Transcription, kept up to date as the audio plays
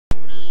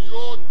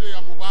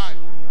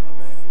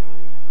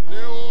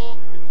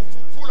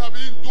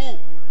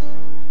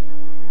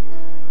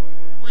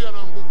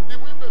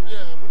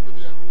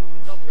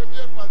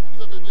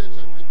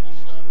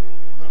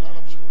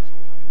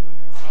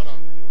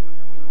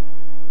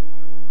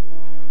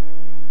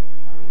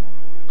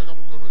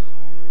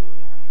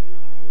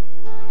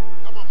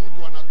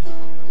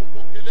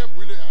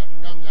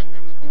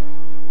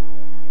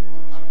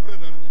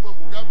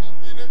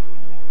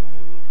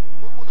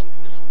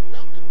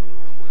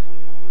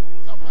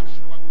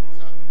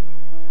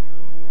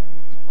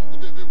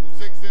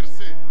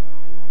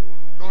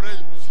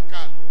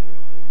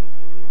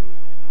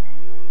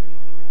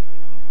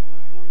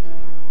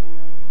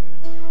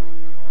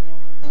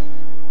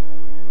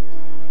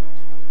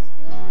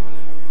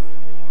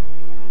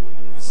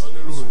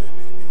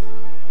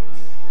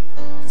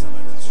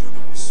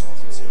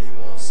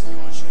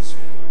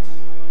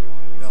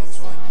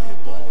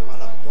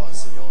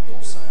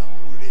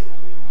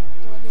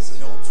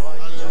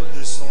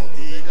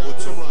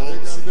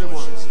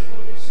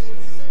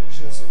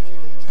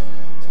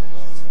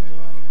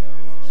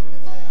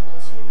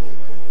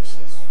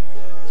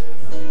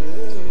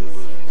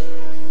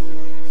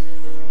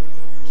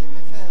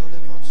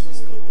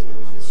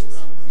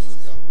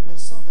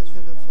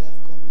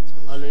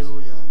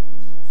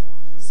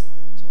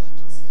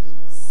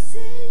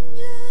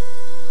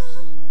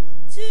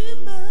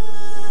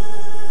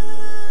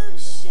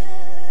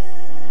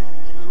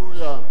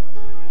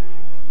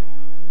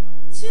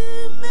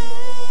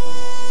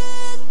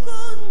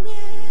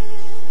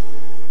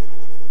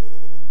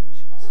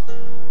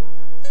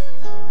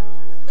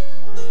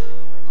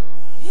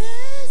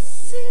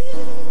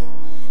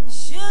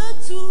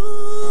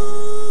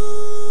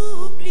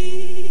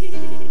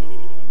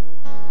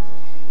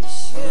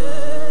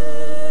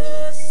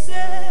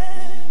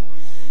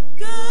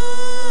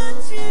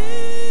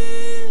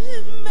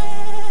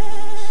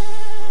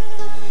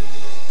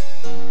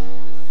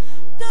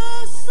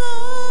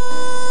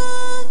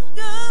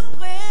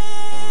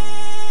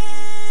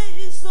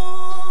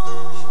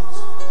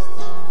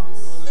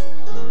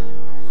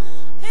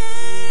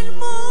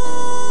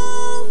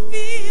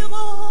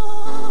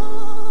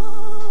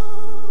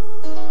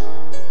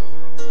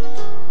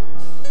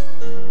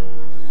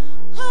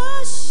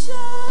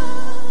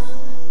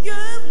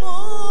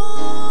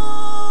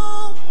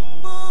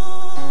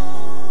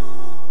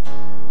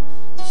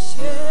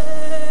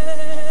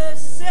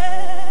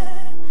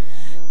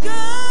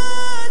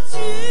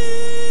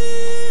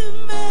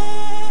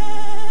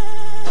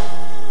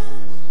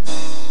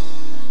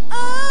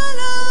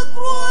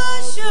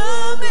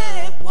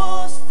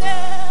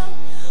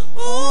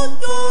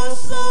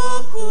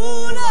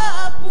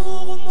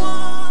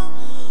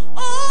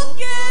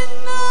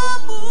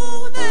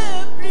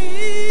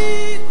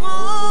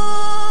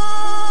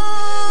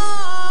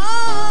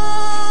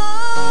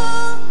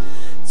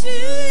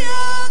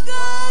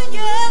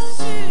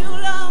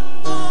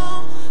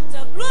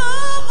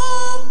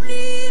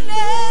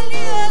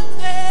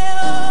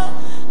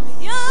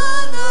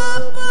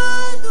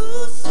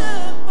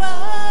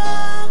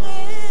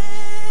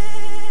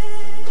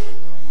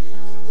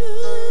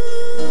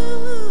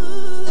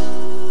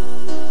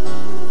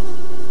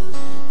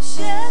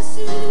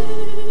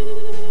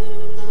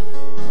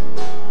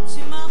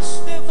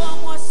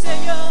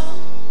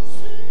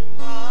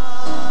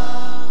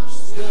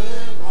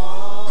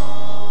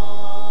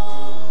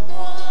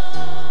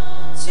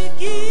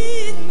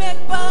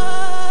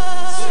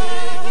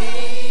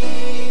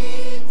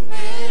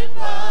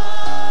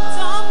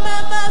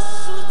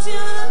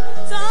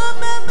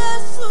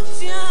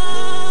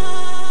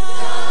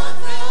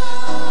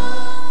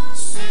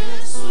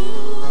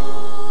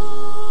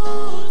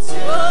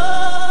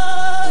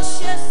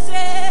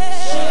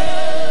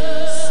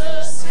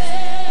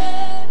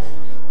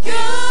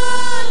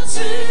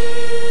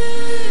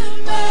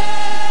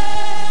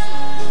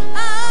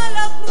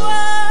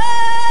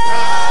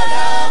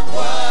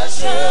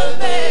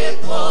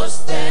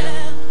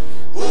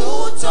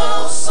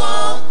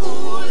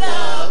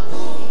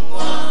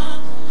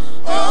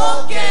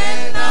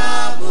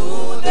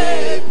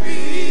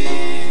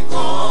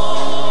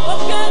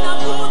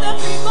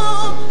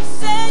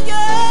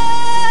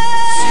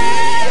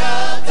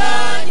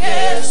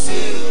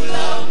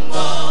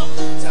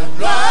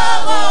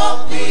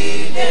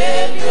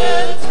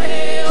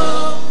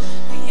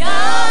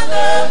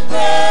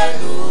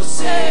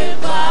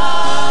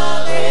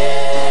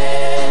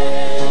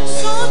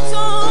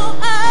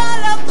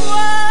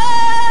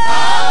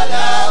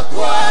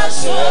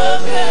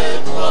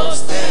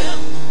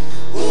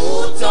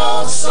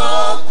Ton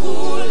sang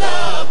coula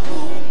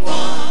pour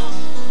moi.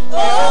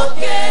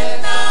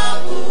 Aucun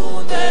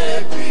amour ne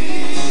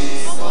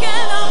plus.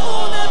 Aucun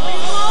amour ne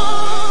plus.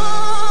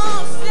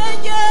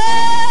 Seigneur,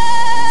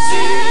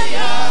 tu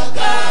as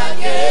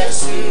gagné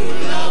sur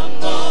la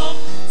mort.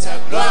 Ta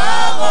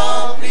gloire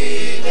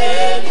remplit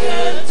les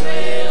lieux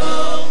très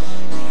hauts.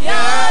 Il y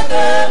a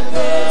de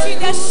peu. Tu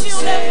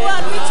déchires les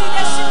voiles, oui, tu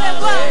déchires les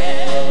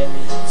voiles.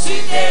 Tu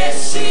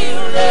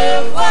déchires les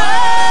voiles.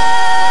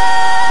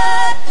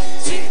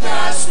 Tu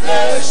traces le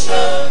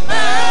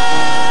chemin.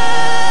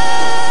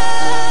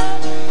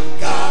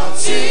 Car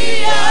tu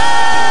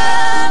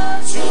as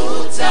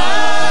tout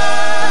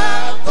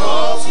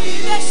accompli. Tu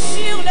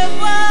déchires le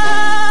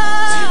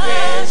voile. Tu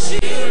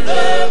déchires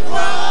le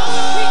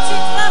voile. Oui, tu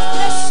traces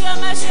le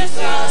chemin, Jésus. Tu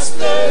traces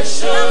le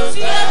chemin. Car tu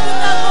as tout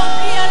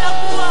accompli à la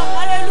croix.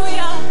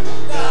 Alléluia.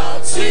 Car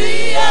tu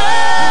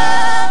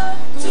as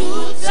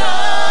tout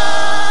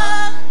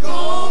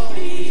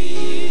accompli.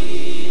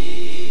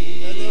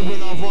 Élève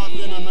la voix,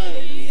 bien-aimé.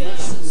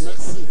 Merci,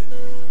 merci.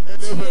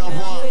 Élève la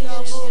voix.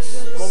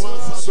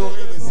 Commence à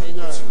adorer le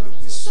Seigneur.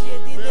 Merci,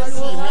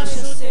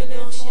 merci.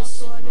 Seigneur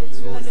Jésus.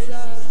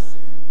 Alléluia.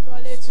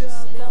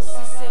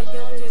 Merci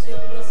Seigneur Dieu de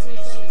gloire.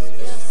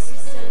 Merci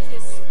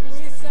Saint-Esprit.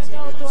 Oui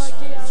Seigneur, toi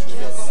qui as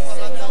fait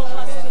Seigneur,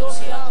 parce que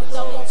tu as tout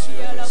accompli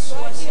à la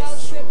croix. Qui a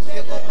accepté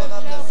de faire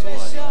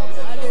péché.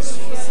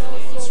 Alléluia.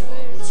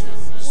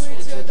 Oui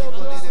Dieu de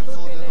gloire, nous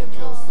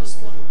t'élèvons.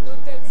 Nous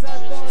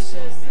t'exaltons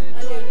Jésus,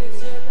 toi le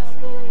Dieu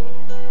d'amour.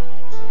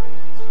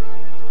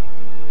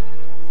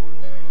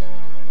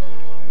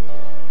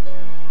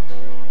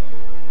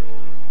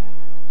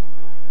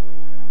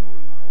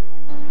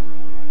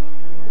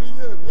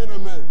 Priez,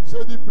 bien-aimé. Je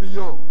dis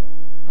prions.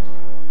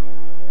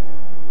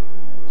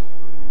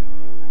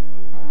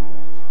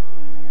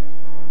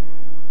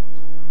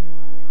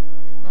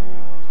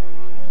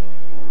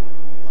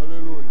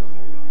 Alléluia.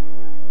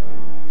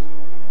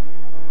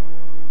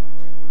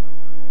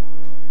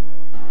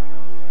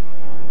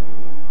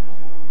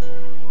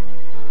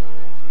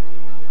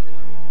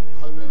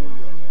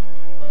 Alléluia.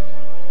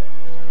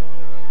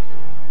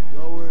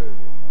 Yahweh,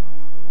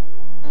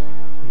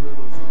 nous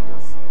nous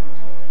adorons.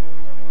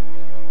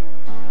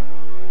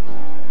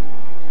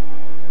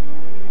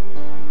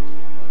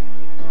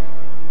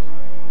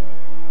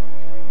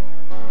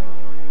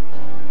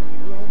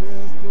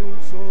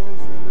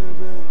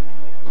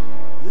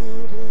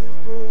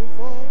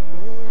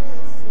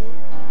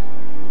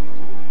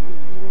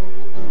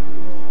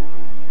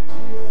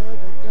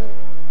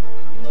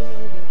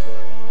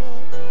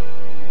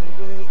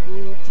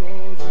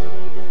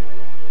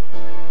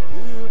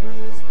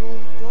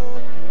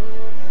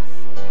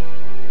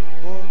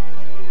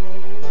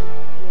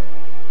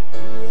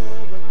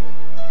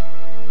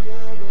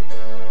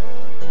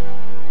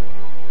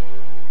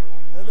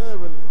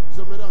 Élève,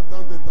 j'aimerais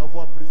entendre ta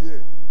voix prier.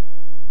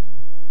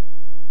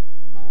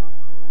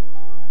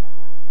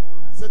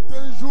 C'est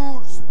un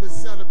jour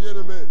spécial,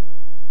 bien-aimé.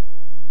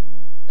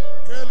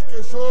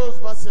 Quelque chose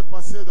va se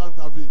passer dans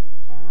ta vie.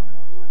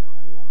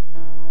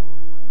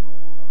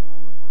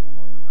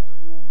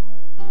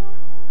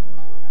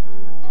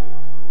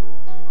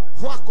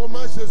 Vois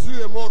comment Jésus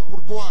est mort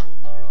pour toi.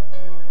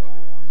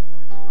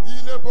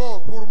 Il est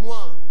mort pour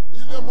moi.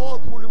 Il est mort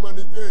pour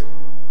l'humanité.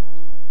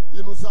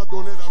 Il nous a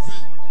donné la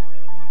vie.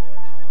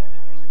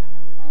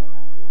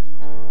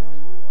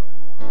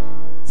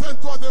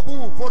 Tiens-toi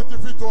debout,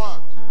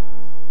 fortifie-toi.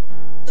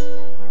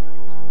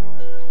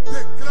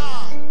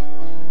 Déclare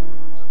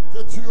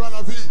que tu as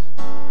la vie.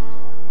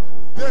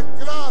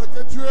 Déclare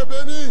que tu es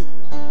béni.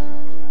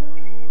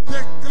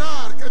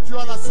 Déclare que tu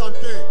as la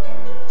santé.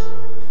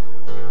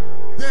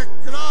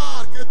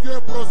 Déclare que tu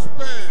es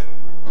prospère.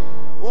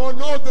 Au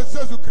nom de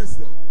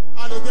Jésus-Christ.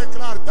 Allez,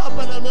 déclare. Tape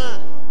les mains.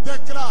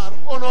 Déclare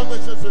au nom de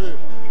Jésus.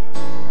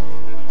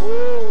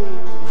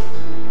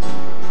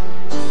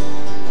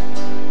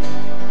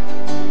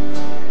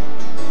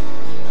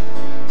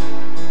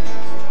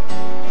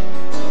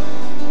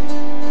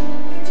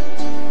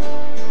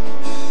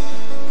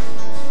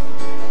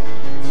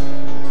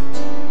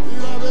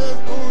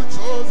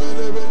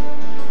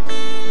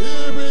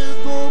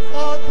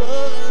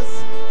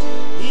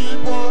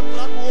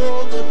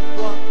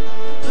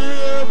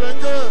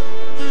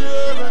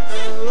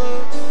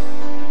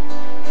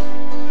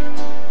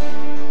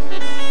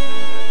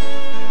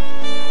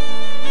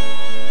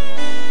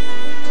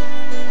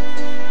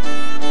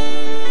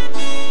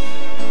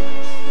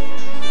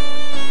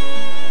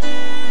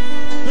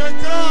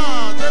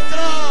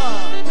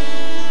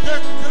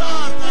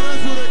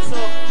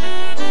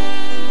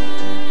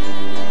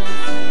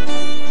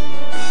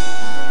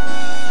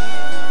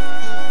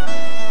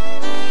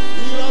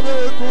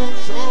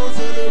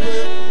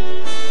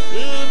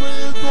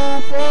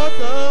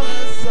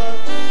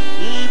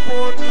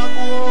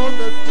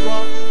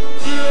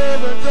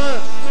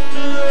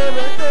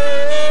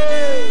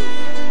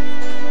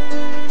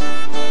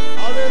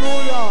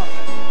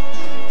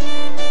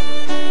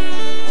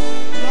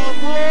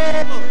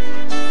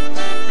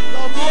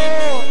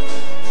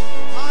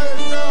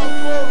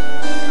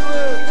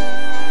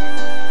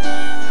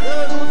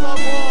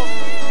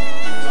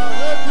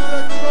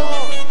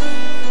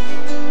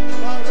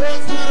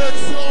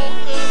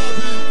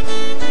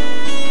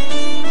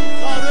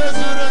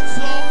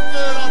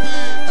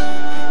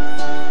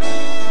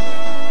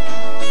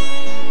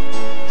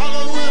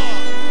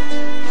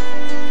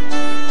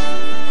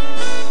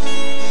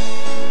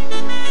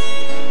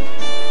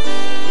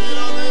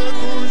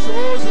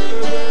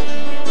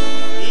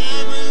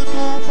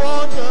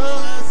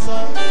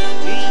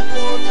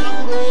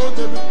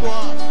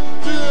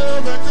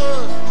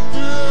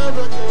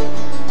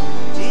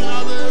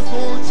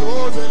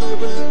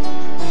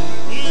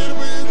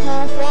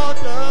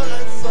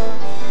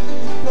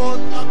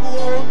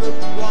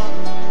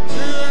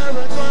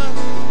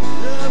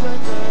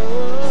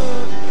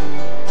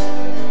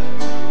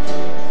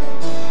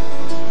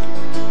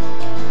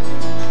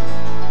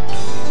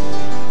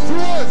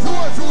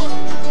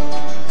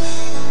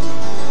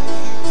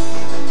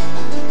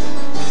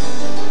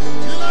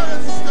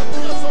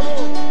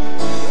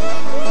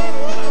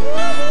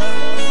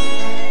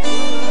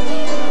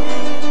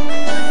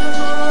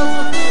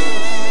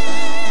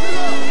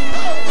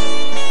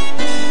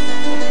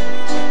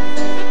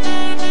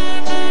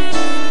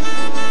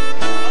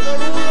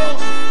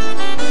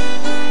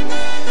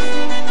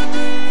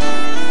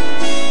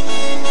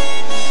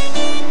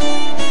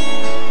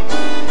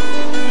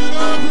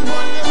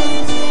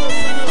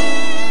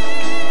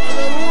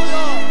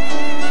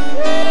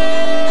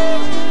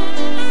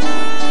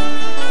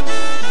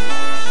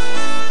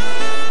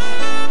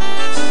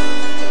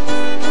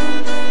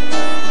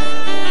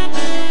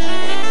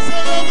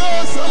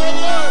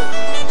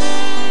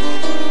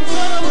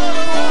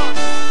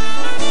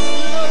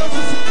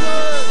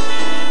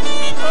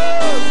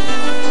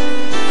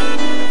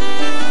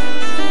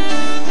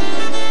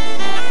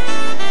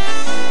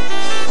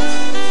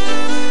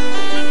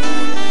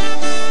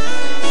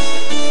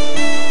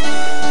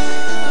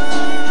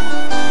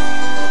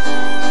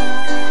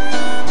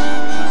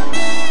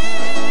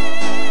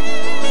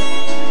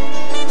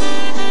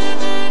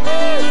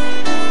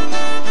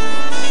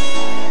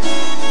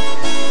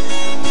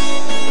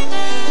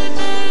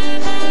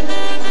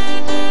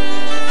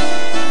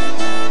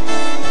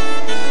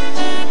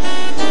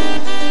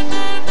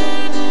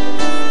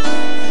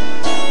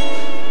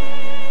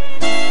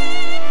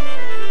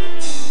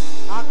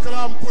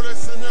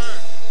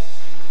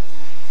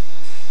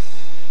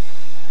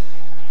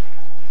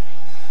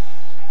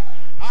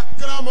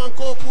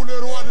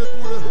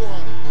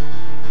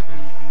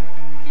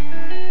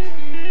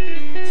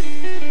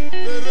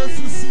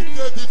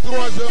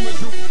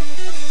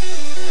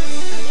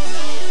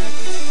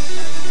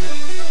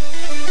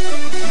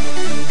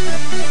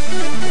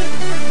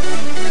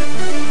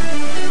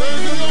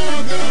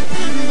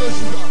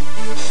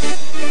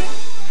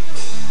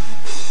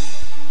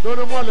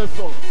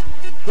 son.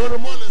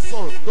 Donnez-moi le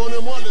son.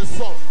 Donnez-moi le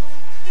son.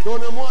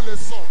 Donnez-moi le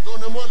son.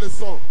 Donnez-moi le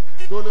son.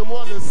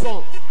 Donnez-moi le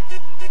son.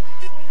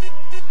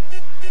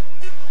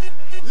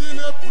 Il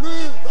n'est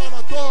plus dans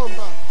la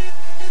tombe.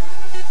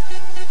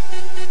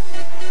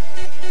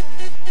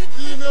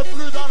 Il n'est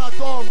plus dans la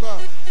tombe.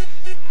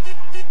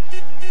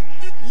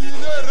 Il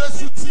est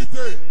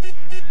ressuscité.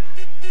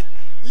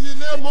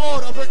 Il est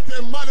mort avec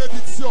tes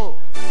malédictions.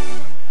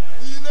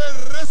 Il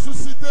est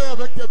ressuscité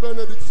avec tes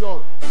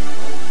bénédictions.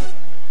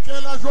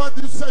 Que la joie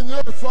du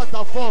Seigneur soit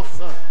ta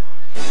force.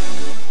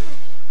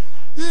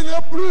 Il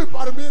n'est plus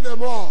parmi les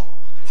morts.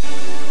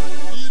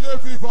 Il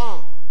est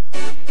vivant.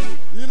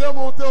 Il est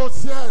monté au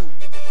ciel,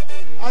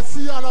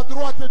 assis à la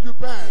droite du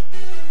Père,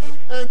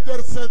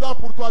 intercédant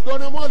pour toi.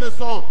 Donnez-moi le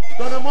son.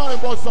 Donnez-moi un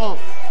bon son.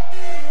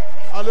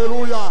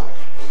 Alléluia.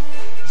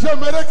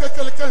 J'aimerais que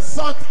quelqu'un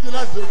sente qu'il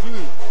a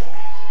Jésus.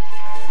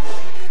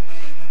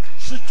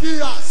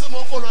 Shikia, c'est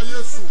mon qu'on a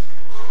Yesu.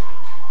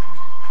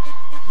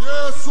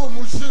 Yesu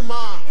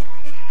Mushima.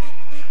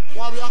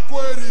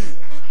 Wabiakweri.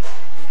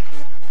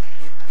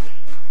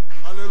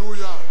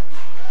 Alléluia.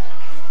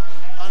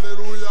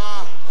 Alléluia.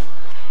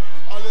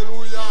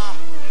 Alléluia.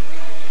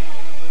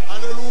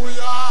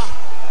 Alléluia.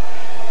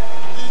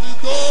 Il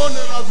donne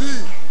la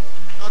vie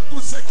à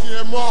tout ce qui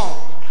est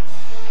mort.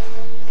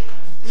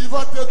 Il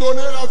va te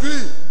donner la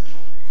vie.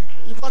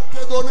 Il va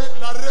te donner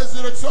la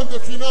résurrection des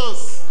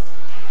finances.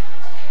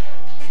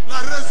 La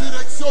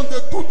résurrection de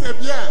tous tes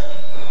biens.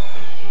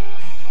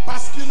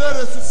 Parce qu'il est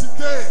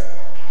ressuscité.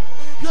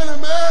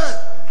 Bien-aimé,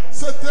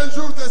 c'est un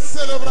jour de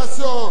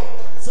célébration.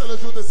 C'est le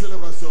jour de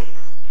célébration.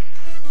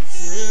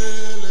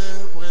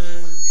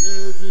 Célébrez,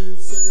 Jésus,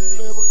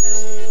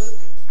 célébrez.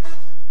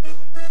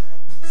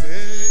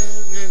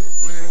 Célébrez,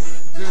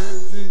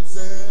 Jésus,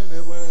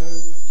 célébrez.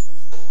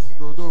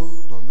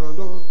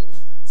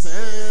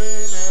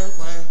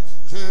 Célébrez,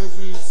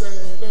 Jésus,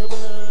 célébrez.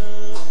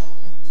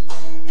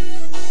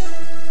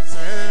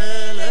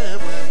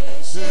 Célébrez,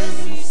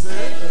 Jésus,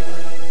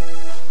 célébrez.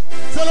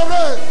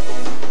 Célébrez.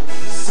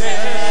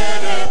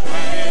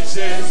 Célébrez,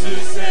 Jésus,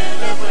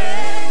 célébrez.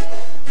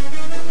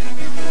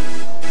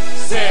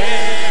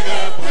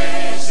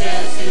 Célébrez,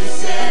 Jésus,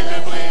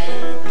 célébrez.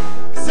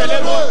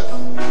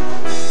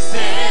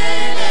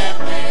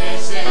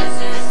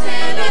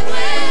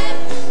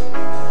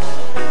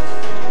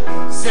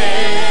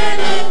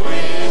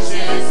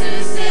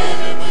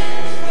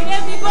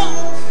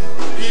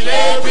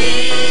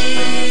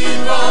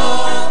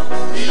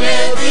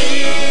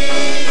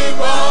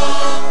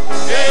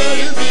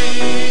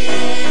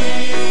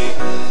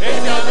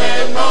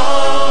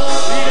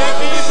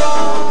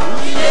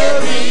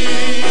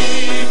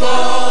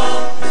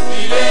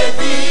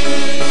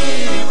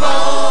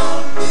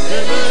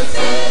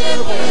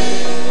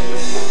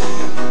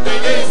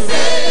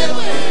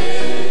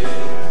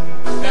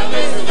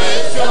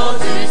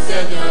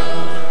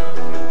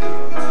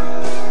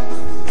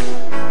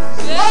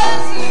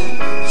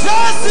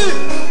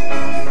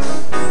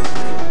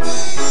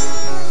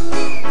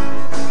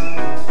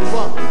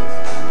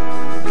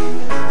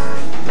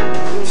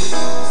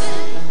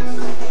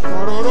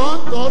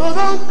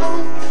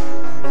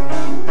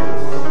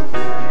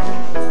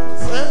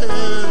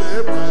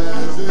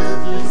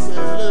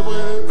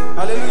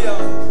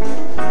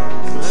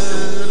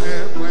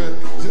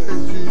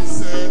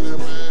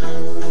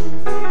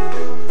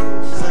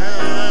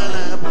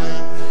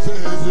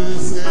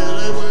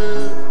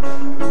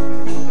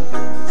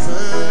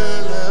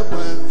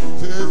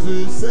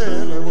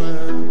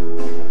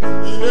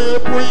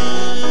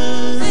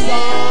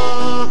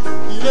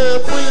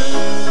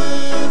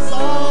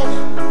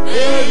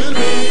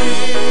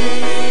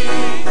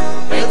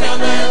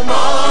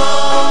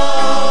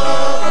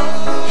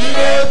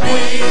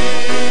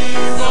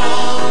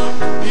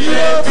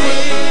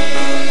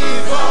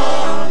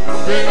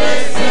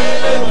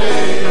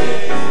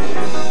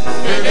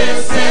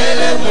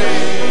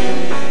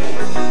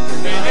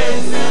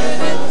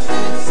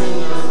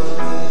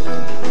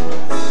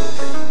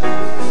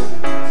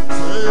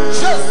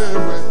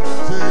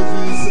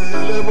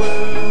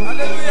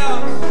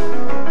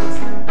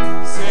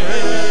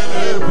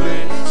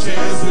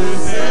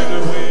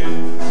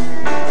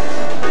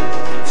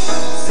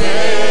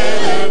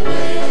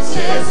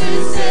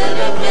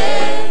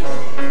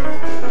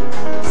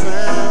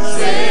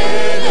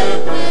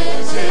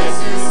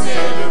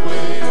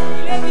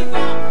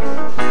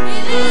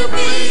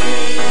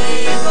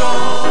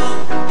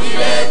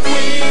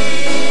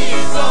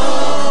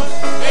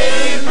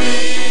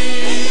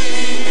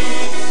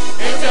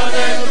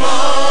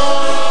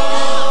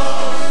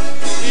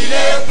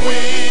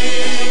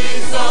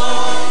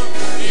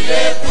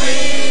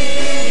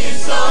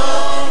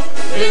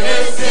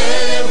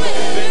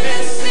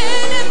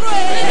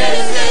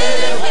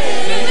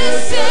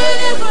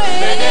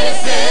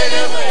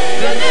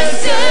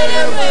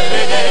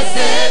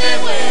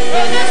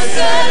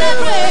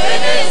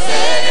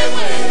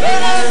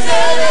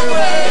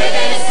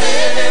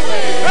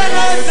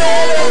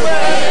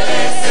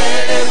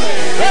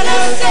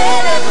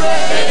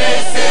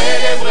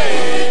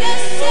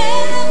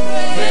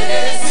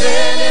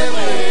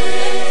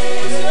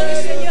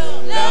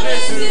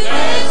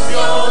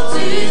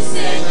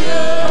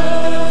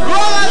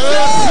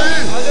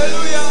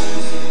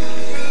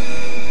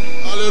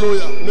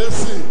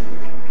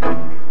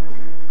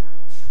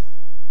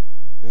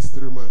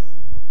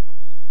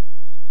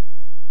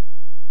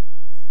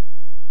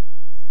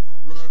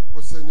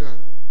 Seigneur.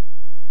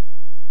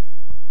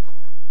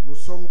 Nous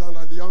sommes dans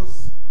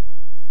l'Alliance.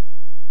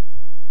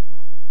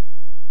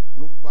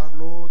 Nous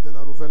parlons de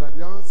la nouvelle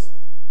Alliance,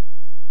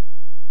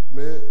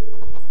 mais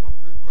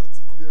plus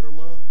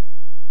particulièrement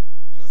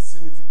la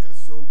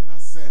signification de la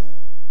scène.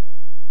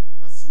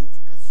 La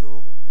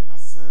signification de la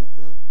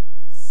Sainte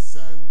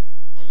Seine.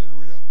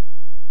 Alléluia.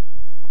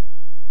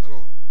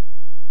 Alors,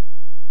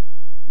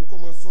 nous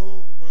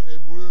commençons par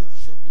Hébreux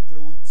chapitre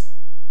 8.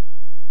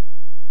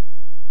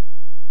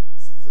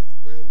 Si vous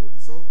êtes prêts, nous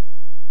lisons.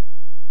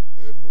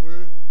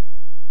 Hébreux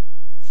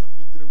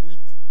chapitre 8,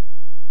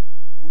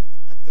 8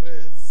 à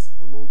 13,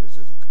 au nom de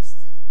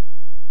Jésus-Christ.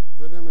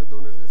 Venez me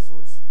donner le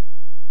son ici.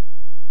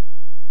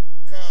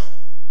 Car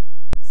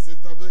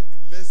c'est avec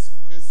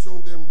l'expression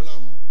d'un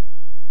blâme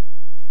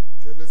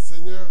que le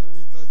Seigneur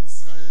dit à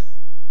Israël,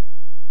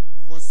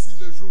 voici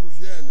les jours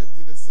viennent,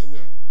 dit le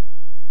Seigneur,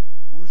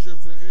 où je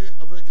ferai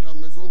avec la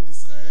maison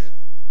d'Israël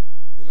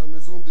et la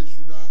maison de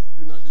Juda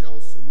une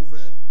alliance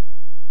nouvelle,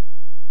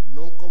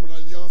 non comme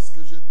l'alliance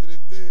que j'ai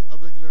traitée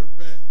avec leur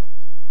père,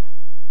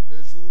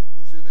 les jours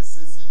où je les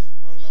saisis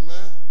par la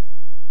main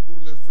pour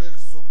les faire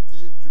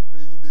sortir du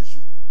pays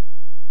d'Égypte,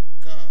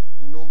 car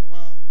ils n'ont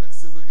pas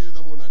persévéré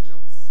dans mon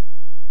alliance.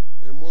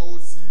 Et moi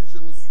aussi, je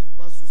ne me suis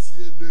pas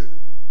soucié d'eux,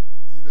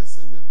 dit le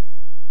Seigneur.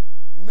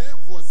 Mais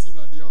voici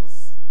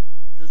l'alliance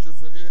que je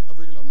ferai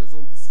avec la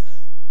maison d'Israël.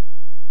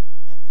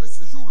 Après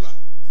ce jour-là,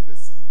 dit le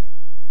Seigneur,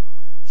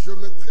 je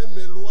mettrai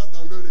mes lois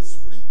dans leur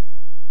esprit,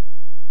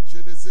 je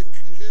les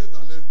écrirai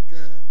dans leur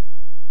cœur,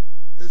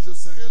 et je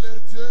serai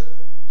leur Dieu,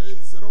 et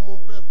ils seront mon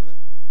peuple.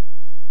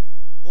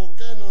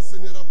 Aucun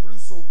n'enseignera plus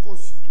son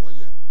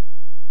concitoyen,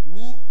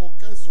 ni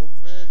aucun son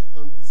frère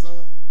en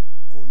disant,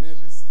 connais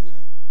le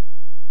Seigneur,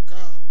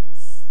 car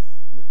tous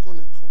me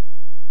connaîtront,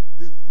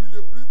 depuis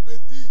le plus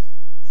petit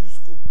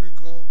jusqu'au plus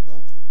grand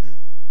d'entre eux.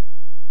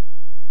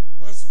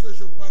 Parce que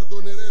je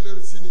pardonnerai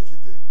leurs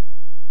iniquités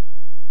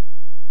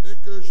et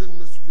que je ne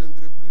me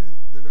souviendrai plus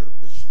de leurs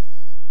péchés.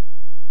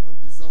 En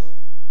disant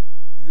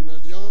une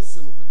alliance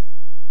nouvelle,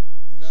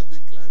 il a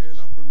déclaré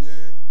la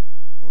première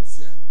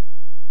ancienne.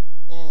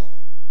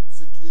 Or,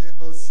 ce qui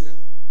est ancien,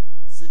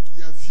 ce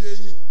qui a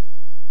vieilli,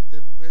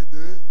 est près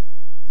de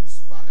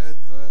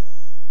disparaître.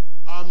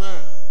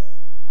 Amen.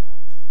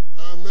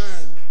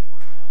 Amen.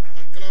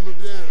 Acclame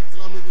bien,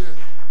 acclame bien.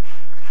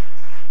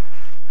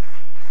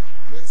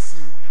 Merci.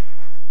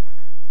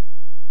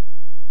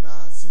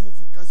 La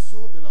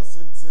signification de la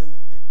Sainte Seine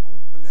est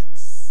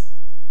complexe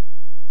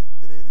et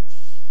très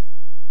riche,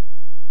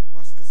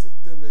 parce que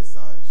c'est un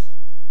message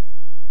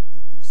de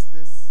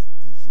tristesse,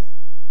 de joie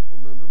au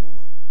même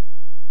moment.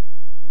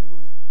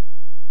 Alléluia.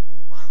 On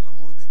parle de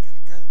l'amour de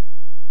quelqu'un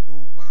et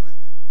on parle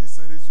de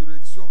sa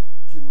résurrection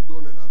qui nous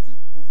donne la vie.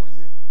 Vous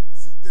voyez,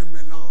 c'est un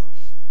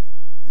mélange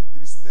de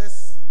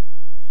tristesse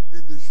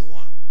et de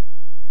joie.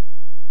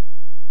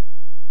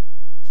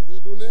 Je vais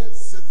donner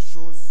 7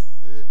 choses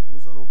et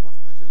nous allons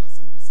partager la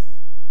scène du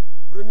Seigneur.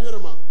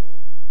 Premièrement,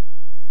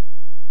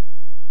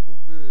 on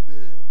peut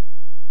aider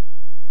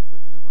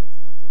avec le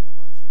ventilateur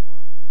là-bas. Je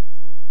vois, il y a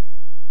trop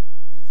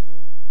de gens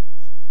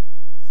bougés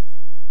là-bas, c'est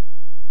filmé.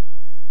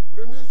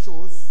 Première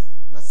chose,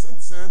 la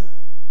Sainte Seine,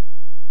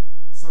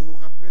 ça nous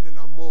rappelle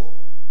la mort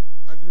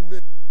allumée.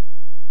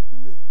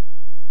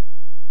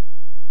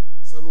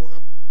 Ça nous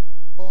rappelle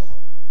la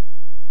mort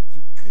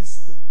du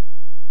Christ.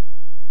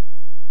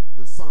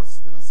 Le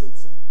sens de la Sainte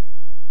Seine,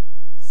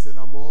 c'est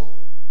la mort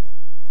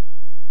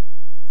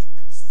du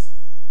Christ.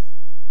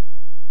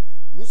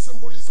 Nous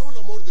symbolisons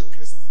la mort de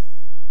Christ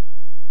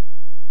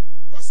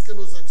parce que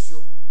nos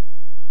actions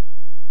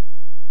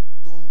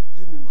donnent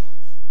une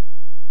image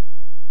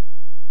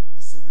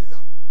de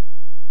celui-là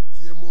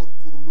qui est mort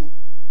pour nous.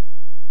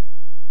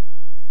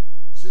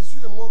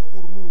 Jésus est mort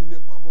pour nous, il n'est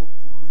pas mort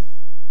pour lui,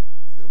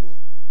 il est mort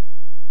pour nous.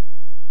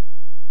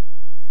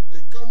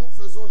 Et quand nous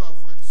faisons la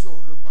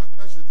fraction, le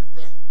partage du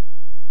pain,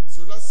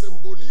 cela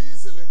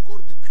symbolise le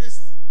corps du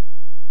Christ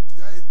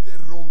qui a été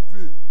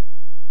rompu,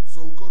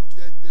 son corps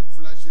qui a été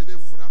flagellé,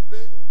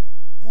 frappé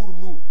pour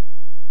nous.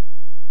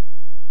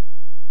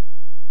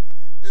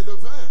 Et le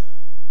vin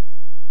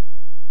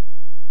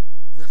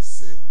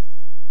versé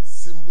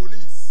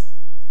symbolise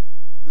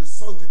le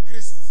sang du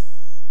Christ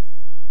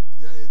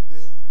qui a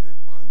été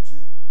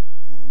répandu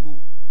pour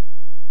nous,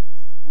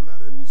 pour la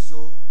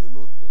rémission de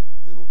nos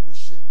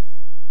péchés.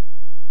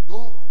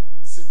 Donc,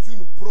 c'est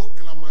une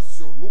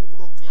proclamation. Nous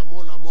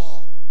proclamons la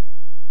mort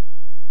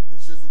de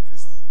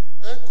Jésus-Christ.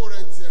 1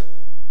 Corinthiens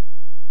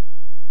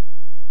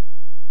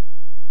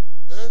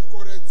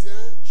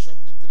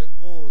chapitre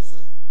 11.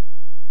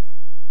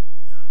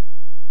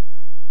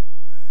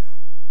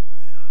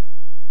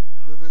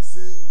 Le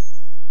verset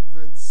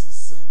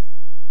 26.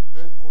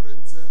 1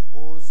 Corinthiens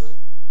 11,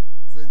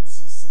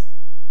 26.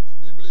 La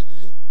Bible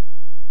dit,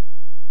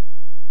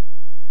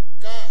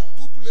 car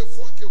toutes les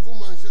fois que vous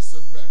mangez ce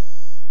pain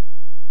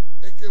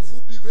et que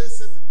vous buvez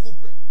cette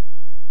coupe,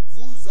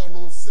 vous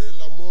annoncez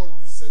la mort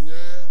du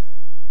Seigneur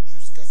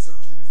jusqu'à ce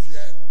qu'il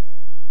vienne.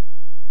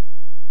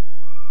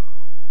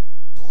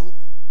 Donc,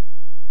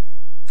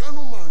 quand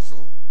nous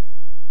mangeons,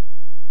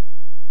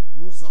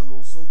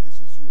 annonçons que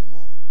Jésus est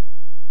mort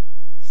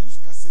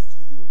jusqu'à ce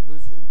qu'il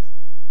reviendra.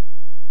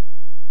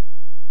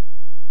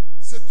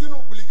 C'est une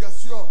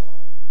obligation.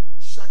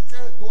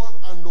 Chacun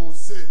doit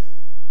annoncer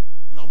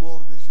la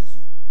mort de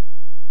Jésus.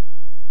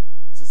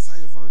 C'est ça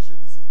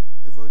évangéliser.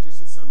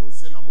 Évangéliser, c'est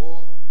annoncer la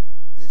mort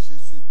de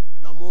Jésus.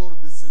 La mort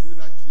de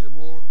celui-là qui est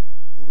mort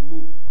pour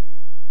nous.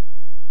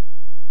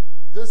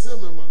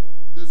 Deuxièmement,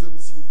 deuxième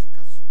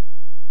signification.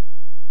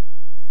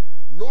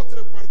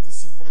 Notre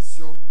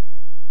participation,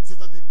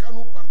 c'est-à-dire quand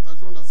nous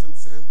partageons la Sainte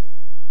Seine,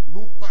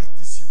 nous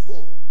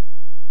participons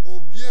aux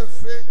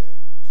bienfaits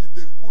qui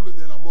découlent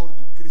de la mort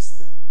du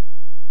Christ.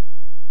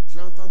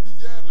 J'ai entendu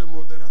hier le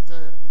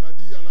modérateur, il a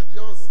dit à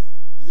l'Alliance,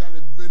 il y a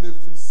les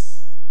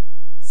bénéfices.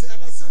 C'est à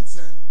la Sainte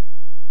Seine.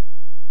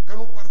 Quand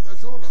nous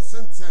partageons la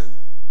Sainte Seine,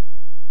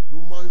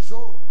 nous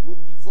mangeons, nous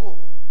buvons.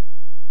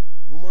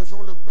 Nous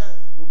mangeons le pain,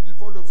 nous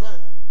buvons le vin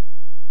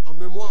en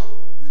mémoire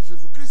de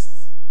Jésus-Christ.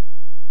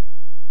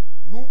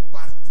 Nous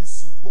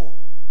participons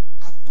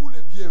à tous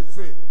les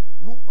bienfaits.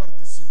 Nous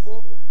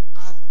participons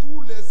à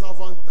tous les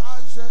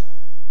avantages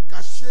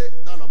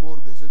cachés dans la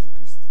mort de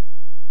Jésus-Christ.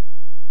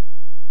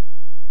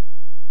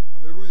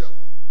 Alléluia.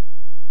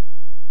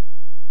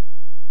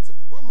 C'est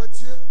pourquoi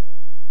Matthieu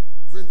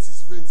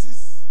 26,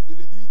 26,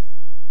 il dit,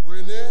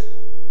 prenez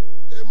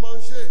et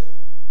mangez.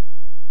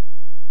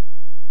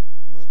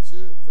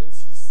 Matthieu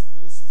 26,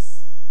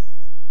 26.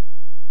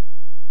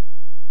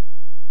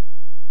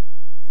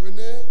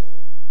 Prenez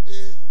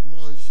et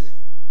mangez.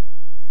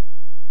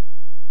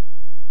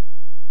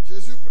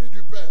 Jésus prit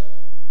du pain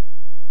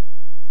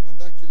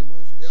pendant qu'il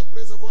mangeait. Et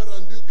après avoir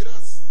rendu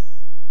grâce,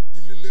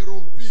 il le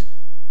rompit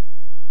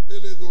et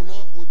le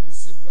donna aux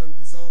disciples en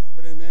disant,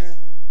 prenez,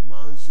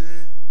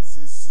 mangez,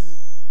 ceci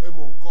est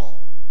mon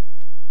corps.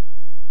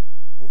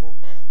 On ne va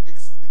pas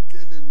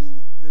expliquer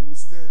les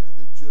mystères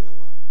de Dieu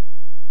là-bas.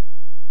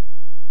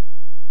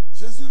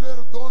 Jésus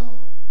leur donne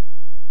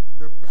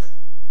le pain,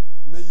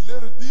 mais il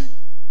leur dit,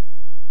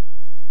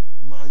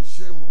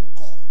 mangez mon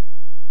corps.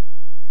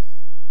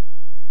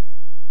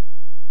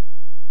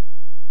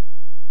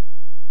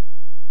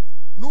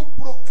 Nous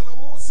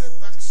proclamons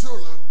cette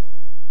action-là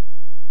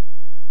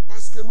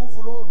parce que nous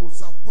voulons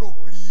nous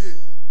approprier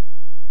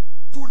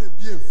tous les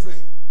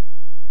bienfaits,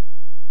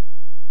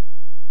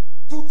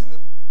 toutes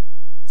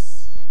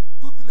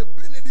les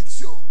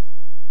bénédictions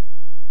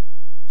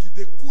qui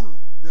découlent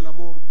de la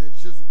mort de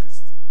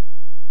Jésus-Christ.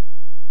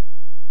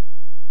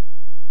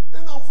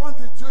 Un enfant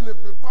de Dieu ne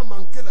peut pas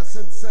manquer la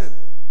Sainte Seine.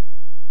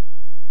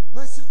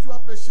 Mais si tu as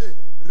péché,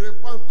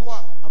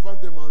 répands-toi avant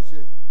de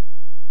manger.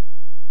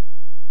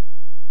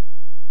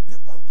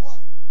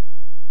 Répands-toi.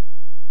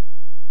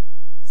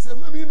 C'est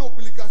même une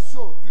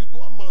obligation. Tu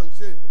dois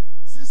manger.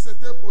 Si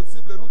c'était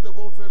possible, nous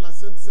devons faire la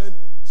Sainte Seine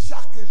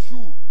chaque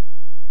jour.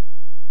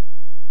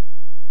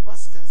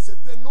 Parce que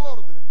c'est un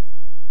ordre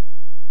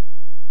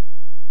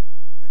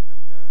de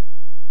quelqu'un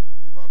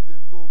qui va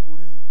bientôt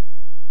mourir.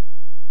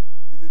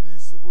 Il dit,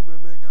 si vous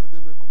m'aimez, gardez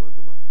mes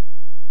commandements.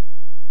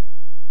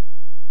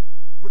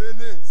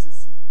 Prenez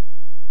ceci.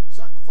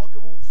 Chaque fois que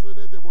vous vous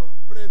souvenez de moi,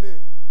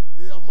 prenez.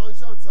 Et en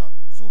mangeant ça,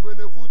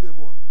 souvenez-vous de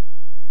moi.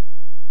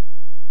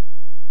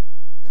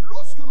 Et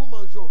lorsque nous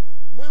mangeons,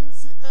 même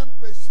si un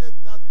péché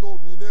t'a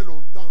dominé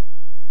longtemps,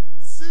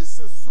 si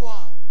ce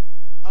soir,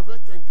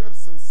 avec un cœur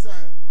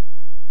sincère,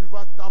 tu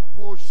vas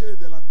t'approcher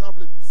de la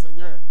table du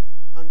Seigneur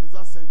en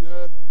disant,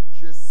 Seigneur,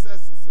 je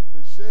cesse ce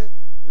péché,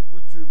 et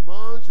puis tu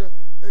manges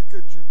et que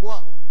tu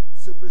bois,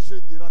 ce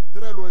péché ira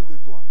très loin de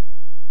toi.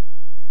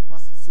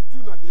 Parce que c'est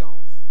une alliance.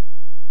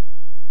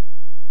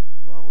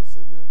 Gloire au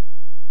Seigneur.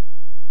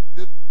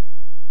 De toi.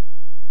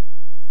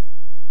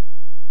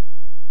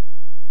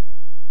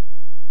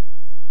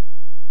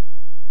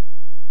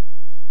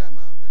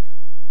 Avec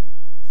mon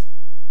micro aussi.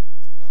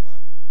 Là-bas,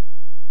 là.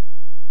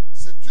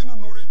 C'est une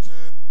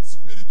nourriture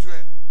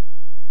spirituelle,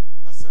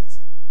 la Sainte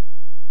Seine.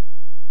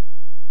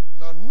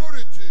 La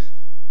nourriture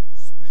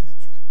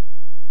spirituelle.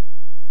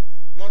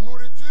 La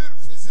nourriture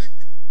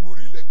physique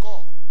nourrit le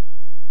corps.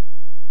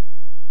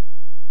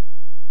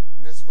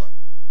 N'est-ce pas?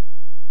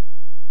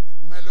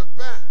 Mais le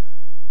pain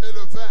et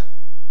le vin,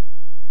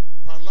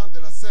 parlant de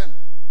la Seine,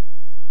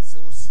 c'est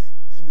aussi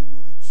une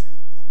nourriture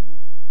pour nous.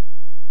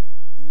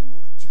 Une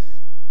nourriture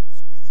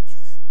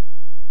spirituelle.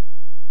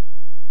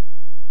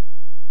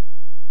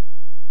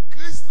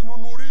 Christ nous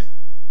nourrit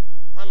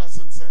par la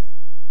Sainte Seine.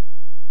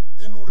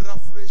 Il nous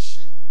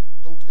rafraîchit.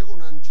 Donc,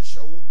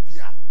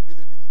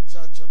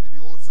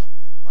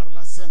 par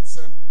la Sainte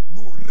Seine,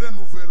 nous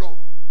renouvelons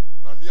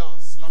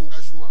l'alliance,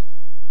 l'engagement.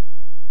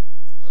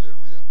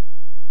 Alléluia.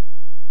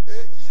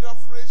 Et il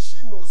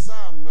rafraîchit nos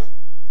âmes.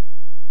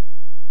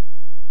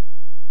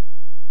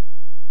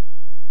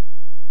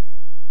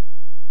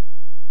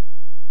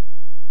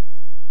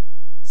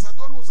 Ça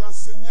doit nous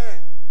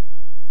enseigner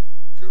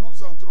que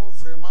nous entrons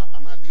vraiment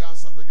en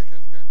alliance avec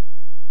quelqu'un.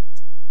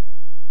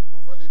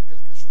 On va lire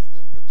quelque chose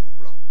d'un peu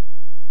troublant.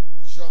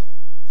 Jean,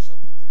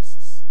 chapitre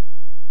 6.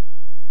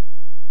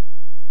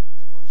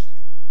 L'évangile.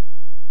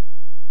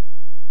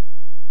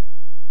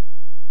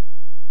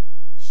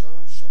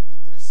 Jean,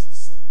 chapitre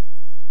 6.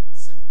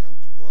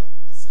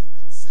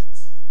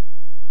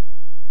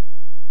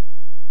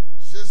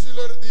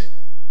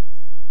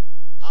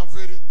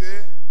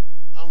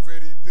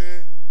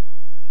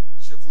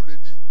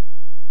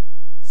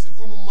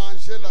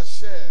 mangez la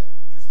chair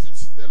du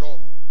Fils de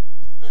l'homme,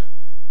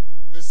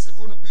 et si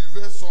vous ne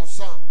buvez son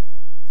sang,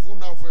 vous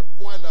n'avez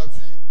point la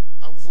vie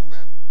en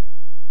vous-même.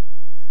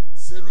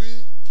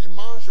 Celui qui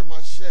mange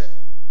ma chair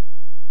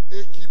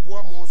et qui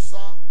boit mon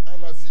sang a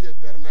la vie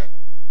éternelle,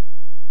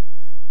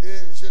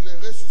 et je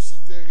le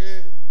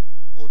ressusciterai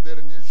au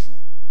dernier jour.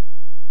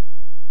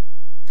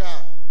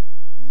 Car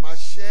ma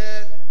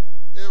chair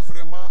est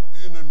vraiment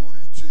une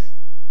nourriture,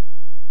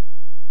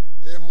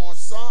 et mon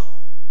sang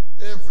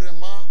est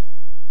vraiment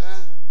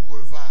un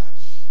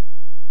breuvage.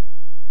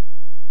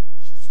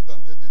 Jésus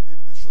tentait de dire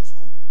des choses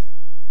compliquées.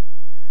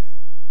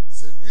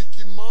 Celui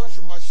qui mange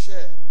ma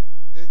chair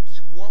et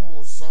qui boit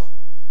mon sang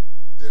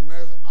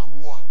demeure en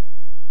moi,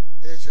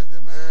 et je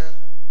demeure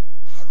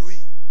à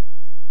lui.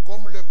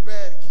 Comme le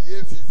Père qui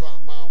est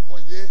vivant m'a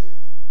envoyé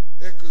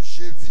et que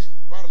je vis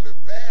par le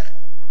Père,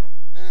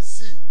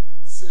 ainsi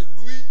c'est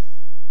lui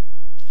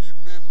qui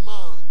me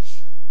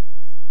mange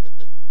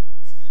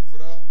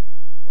vivra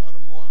par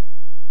moi.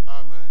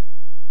 Amen.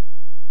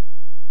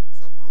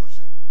 Ça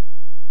bouge.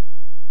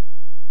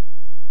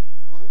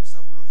 On a vu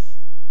ça bouge.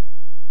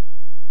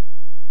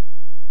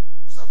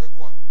 Vous savez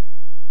quoi?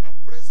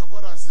 Après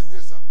avoir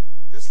enseigné ça,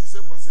 qu'est-ce qui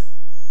s'est passé?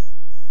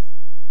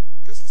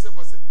 Qu'est-ce qui s'est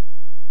passé?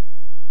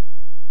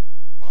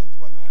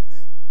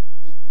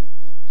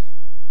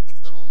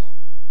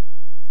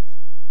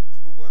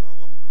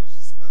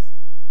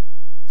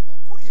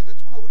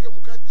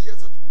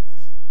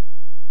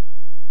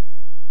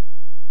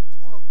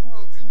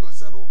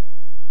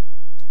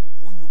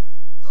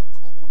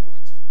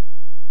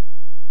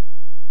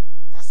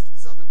 Parce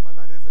qu'ils n'avaient pas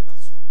la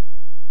révélation.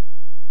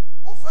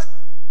 En fait,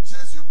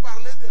 Jésus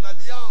parlait de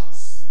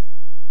l'alliance.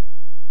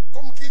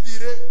 Comme qui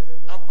dirait,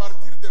 à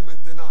partir de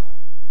maintenant,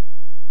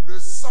 le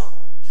sang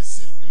qui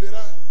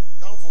circulera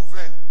dans vos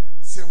veines,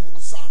 c'est mon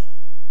sang.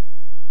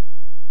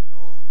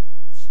 Oh.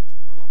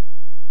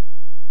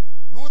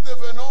 Nous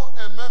devenons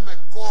un même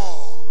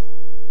corps.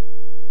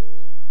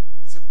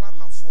 C'est par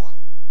la foi.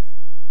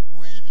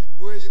 Mwili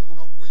wewe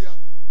unakuya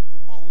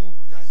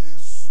kumaungu ya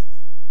Yesu.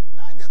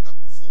 Nani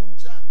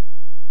atakuvunja?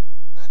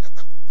 Nani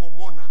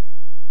atakupomona?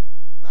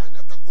 Nani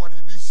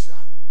atakuharibisha?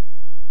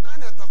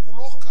 Nani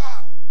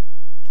atakuloka?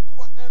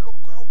 Tukuwa un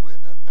lokawe,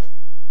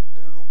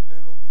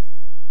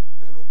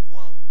 un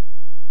lokwao.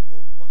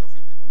 Bon, pas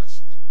vile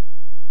unashikia.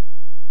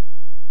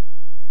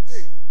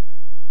 Et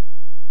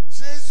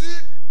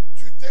Jésus,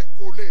 tu t'es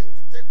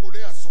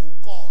collé à son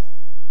corps.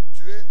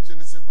 Tu es, je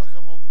ne sais pas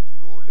comment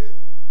kilole,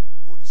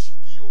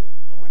 godishikio,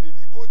 comment ni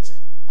rigoti.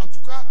 En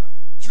tout cas,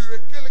 tu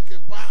es quelque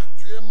part,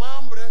 tu es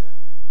membre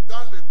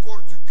dans le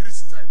corps du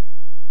Christ.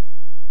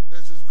 Et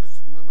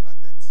Jésus-Christ lui-même la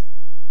tête.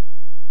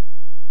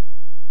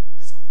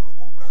 Est-ce que vous pouvez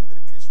comprendre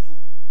Christ?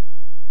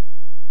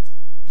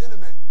 Bien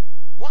aimé,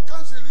 moi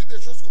quand j'ai lu des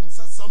choses comme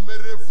ça, ça me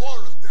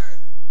révolte.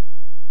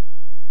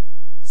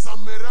 Ça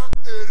me rend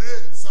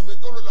heureux, ça me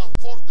donne la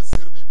force de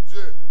servir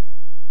Dieu.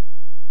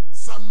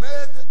 Ça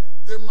m'aide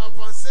de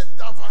m'avancer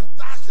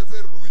davantage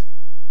vers lui.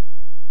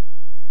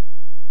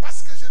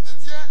 Parce que je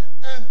deviens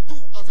un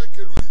tout avec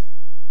lui.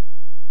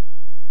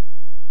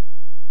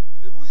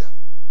 Alléluia.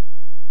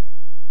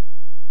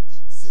 Il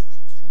dit, c'est lui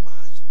qui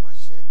mange ma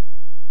chair.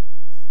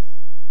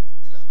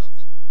 Il a la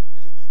vie. Et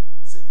puis il dit,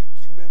 c'est lui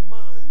qui me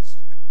mange.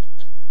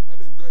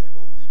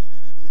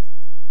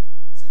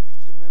 C'est lui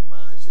qui me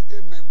mange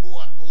et me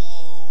boit.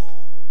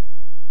 Oh!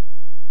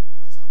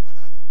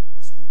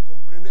 Parce qu'il ne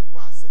comprenait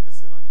pas ce que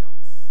c'est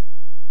l'alliance.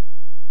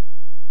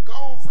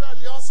 Quand on fait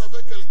alliance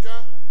avec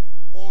quelqu'un,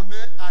 on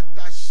est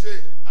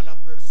attaché à la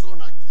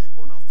personne à qui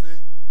on a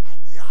fait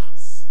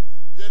alliance.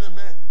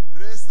 Bien-aimé,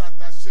 reste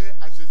attaché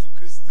à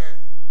Jésus-Christ.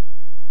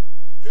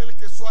 Quels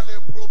que soient les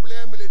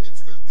problèmes, les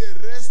difficultés,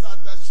 reste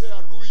attaché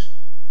à lui.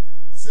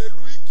 C'est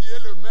lui qui est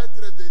le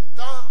maître des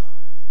temps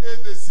et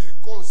des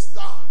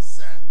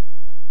circonstances.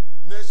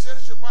 Ne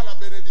cherche pas la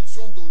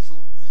bénédiction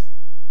d'aujourd'hui.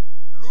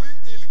 Lui,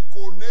 il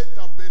connaît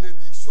ta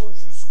bénédiction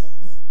jusqu'au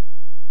bout.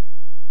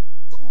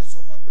 Donc ne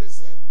sois pas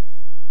pressé.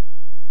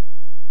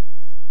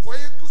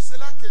 Voyez tout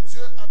cela que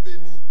Dieu a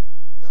béni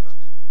dans la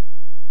Bible.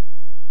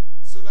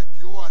 Ceux-là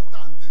qui ont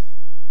attendu,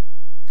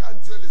 quand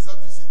Dieu les a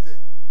visités,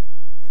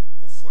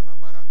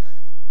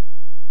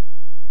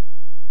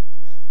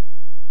 Amen.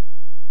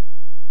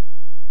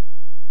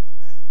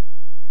 Amen.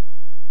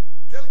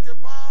 Quelque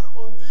part,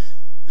 on dit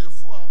des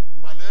fois,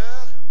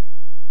 malheur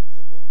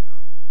est bon.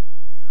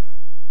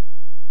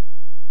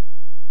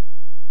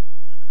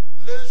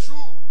 Les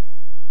jours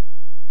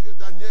que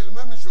Daniel,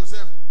 même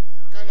Joseph,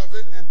 quand il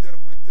avait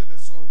interprété le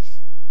songe,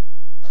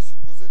 a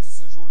supposé que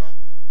ce jour-là,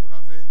 qu'on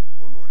l'avait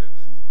honoré,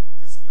 béni.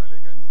 Qu'est-ce qu'il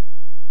allait gagner?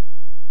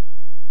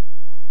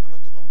 On a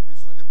tout en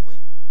prison et puis,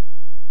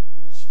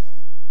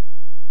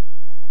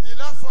 il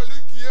a fallu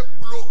qu'il y ait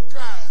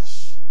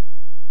blocage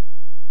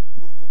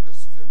pour qu'on se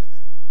souvienne de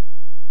lui.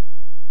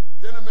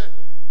 Bien aimé,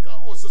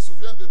 quand on se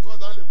souvient de toi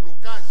dans le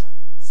blocage,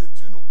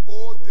 c'est une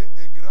haute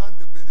et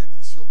grande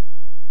bénédiction.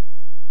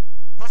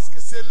 Parce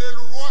que c'est le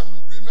roi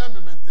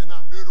lui-même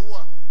maintenant, le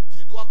roi,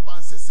 qui doit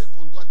penser ce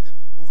qu'on doit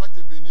on va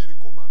te bénir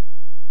comment.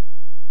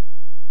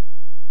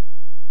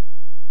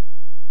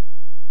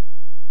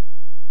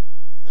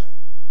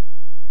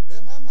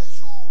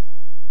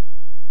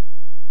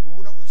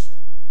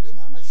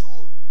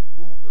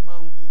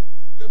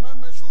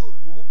 même jour,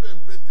 vous pouvez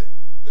impéter.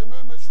 Le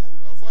même jour,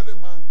 avoir le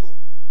manteau.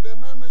 Le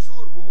même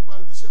jour, vous pouvez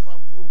pandisher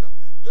pampunda.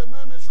 Le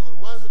même jour,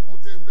 moi, je vous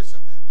t'embêche.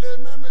 Le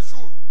même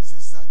jour, c'est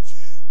ça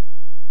Dieu.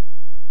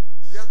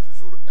 Il y a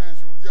toujours un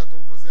jour. Dis à ton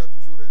voisin, il y a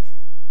toujours un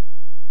jour.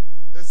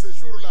 Et ce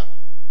jour-là,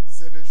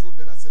 c'est le jour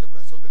de la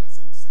célébration de la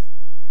Sainte Seine.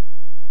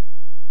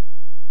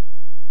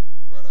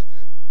 Gloire à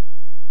Dieu.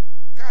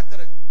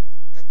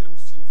 Quatrième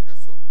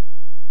signification.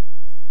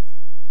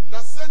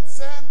 La Sainte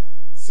Seine,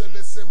 c'est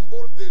le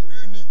symbole de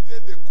l'unité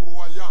des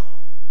croyants.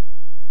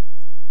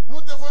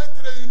 Nous devons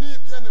être réunis,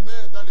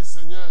 bien-aimés, dans le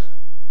Seigneur.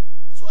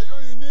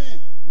 Soyons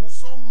unis, nous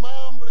sommes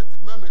membres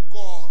du même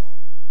corps.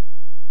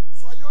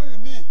 Soyons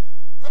unis,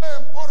 peu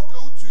importe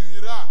où tu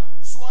iras,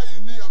 sois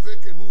unis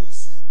avec nous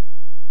ici.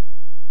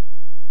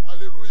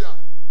 Alléluia.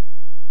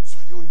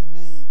 Soyons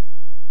unis.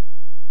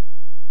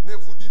 Ne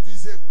vous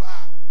divisez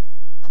pas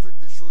avec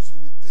des choses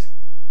inutiles.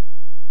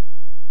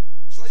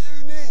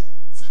 Soyez unis.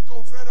 Si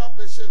ton frère a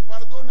péché,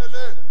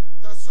 pardonne-le.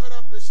 Ta soeur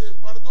a péché,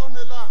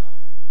 pardonne-la.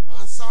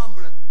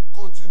 Ensemble,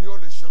 continuons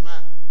le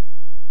chemin.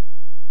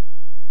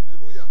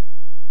 Alléluia.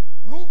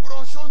 Nous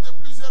branchons de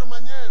plusieurs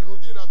manières, nous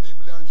dit la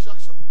Bible en Jacques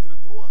chapitre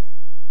 3.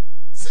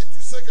 Si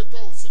tu sais que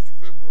toi aussi tu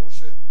peux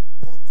brancher,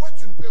 pourquoi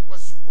tu ne peux pas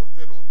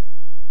supporter l'autre?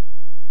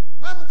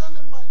 Même dans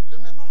le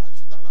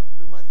ménage, dans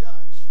le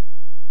mariage,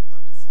 dans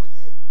le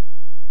foyer,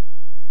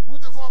 nous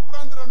devons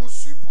apprendre à nous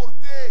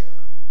supporter.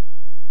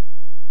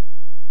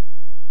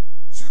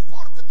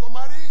 Supporte ton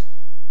mari,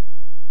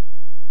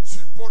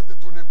 supporte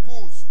ton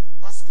épouse,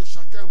 parce que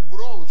chacun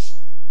branche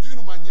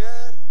d'une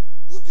manière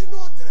ou d'une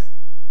autre.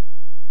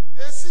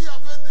 Et s'il y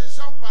avait des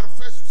gens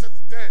parfaits sur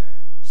cette terre,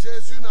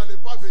 Jésus n'allait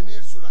pas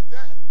venir sur la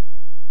terre.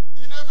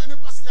 Il est venu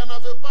parce qu'il n'y en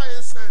avait pas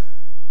un seul.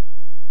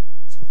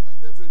 C'est pourquoi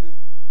il est venu.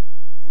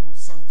 Pour nous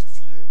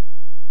sanctifier,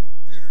 nous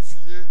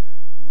purifier,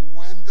 nous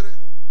oindre,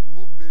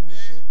 nous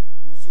bénir,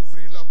 nous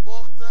ouvrir la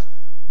porte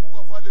pour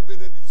avoir les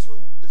bénédictions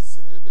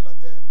de la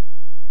terre.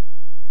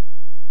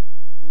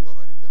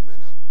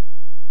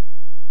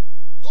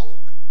 Donc,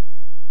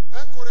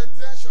 1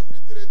 Corinthiens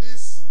chapitre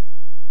 10,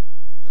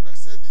 le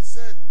verset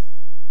 17.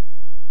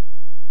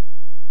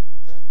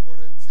 1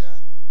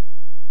 Corinthiens,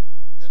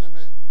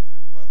 bien-aimé,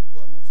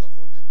 prépare-toi, nous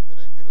avons de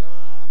très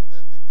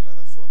grandes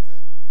déclarations à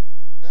faire.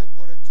 1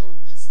 Corinthiens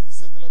 10,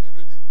 17, la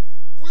Bible dit,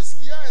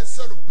 puisqu'il y a un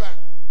seul pain,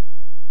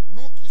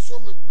 nous qui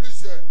sommes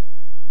plusieurs,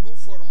 nous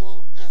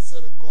formons un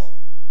seul corps,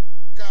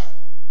 car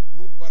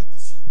nous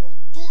participons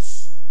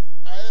tous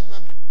à un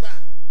même pain.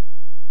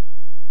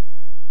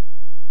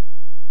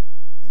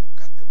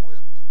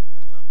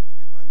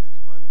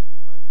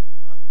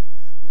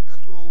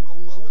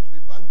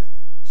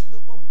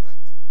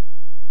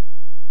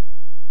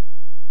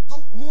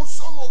 Donc nous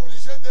sommes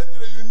obligés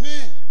d'être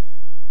unis.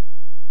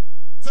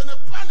 Ce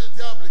n'est pas le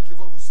diable qui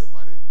va vous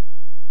séparer.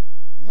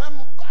 Même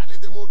pas les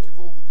démons qui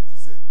vont vous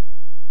diviser.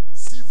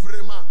 Si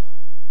vraiment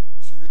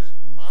tu es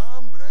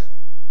membre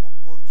au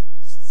corps du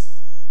Christ.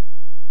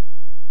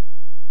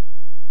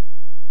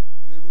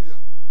 Alléluia.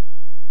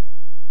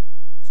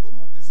 C'est comme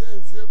nous disait un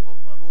vieux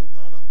papa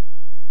longtemps là.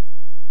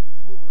 Il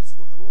dit, moi,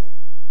 non,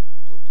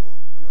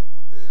 mtoto,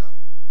 anapotea,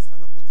 sasa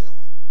anapotea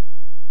wapi?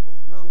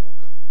 Oh,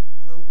 anaanguka.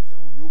 Anaangukia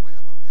mnyumba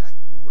ya baba yake,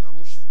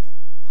 mumulamushe tu,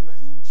 ana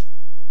inchi,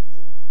 kutoka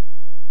mnyumba.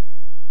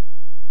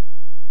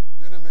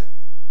 Bien-aimé,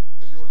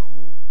 ayons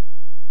l'amour.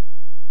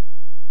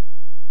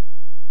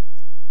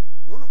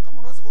 Naona kama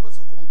unaweza kuona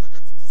sasa uko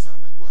mtakatifu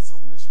sana, jua sasa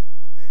unaisha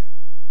kupotea.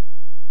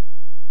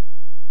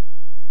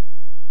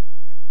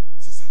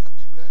 C'est ça la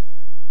Bible, hein?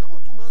 Kama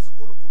tu unaanza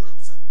kuona kuroho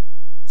sasa,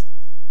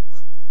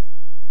 weko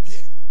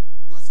bien,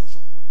 jua sasa usha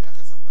kupotea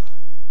kwa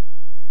zamani.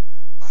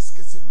 Parce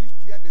que celui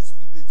qui a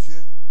l'esprit de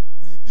Dieu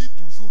lui dit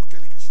toujours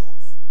quelque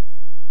chose.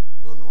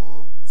 Non,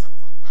 non, ça ne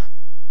va pas.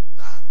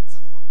 Là, ça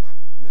ne va pas.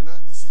 Maintenant,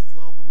 ici, tu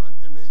as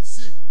augmenté, mais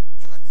ici,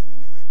 tu as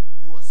diminué.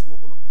 You are sema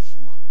kuna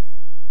kushima.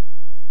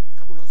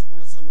 Kama unaweza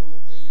kuona sana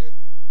nono weye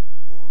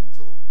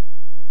konjo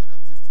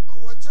mtakatifu.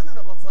 Au achana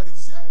na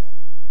bafarisayo.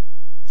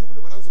 Ndio vile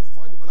wanaanza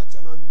kufanya,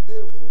 wanaacha na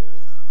ndevu,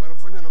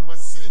 wanafanya na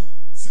masini,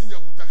 sinya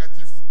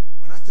mtakatifu.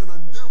 Wanaacha na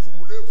ndevu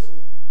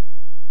mrefu.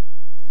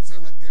 Mzee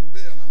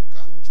anatembea na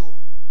nkanjo,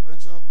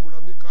 wanaacha na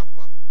kumulamika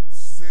hapa.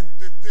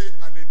 Sainteté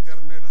à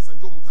l'éternel, ça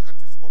ndio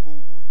mtakatifu kwa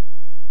Mungu huyu.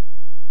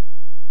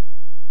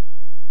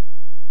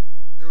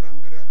 Leo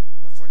naangalia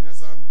wafanya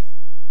dhambi.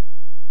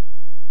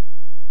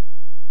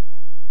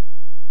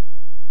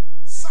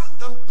 Sans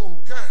dans ton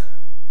cœur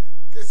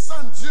que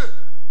sans Dieu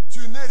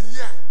tu n'es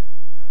rien.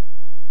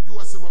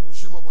 Yua sema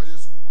bushima bwa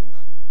Yesu kuko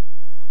ndani.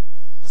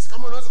 Parce que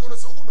kama unaweza kuona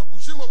sasa uko na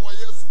bushima bwa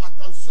Yesu,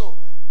 attention,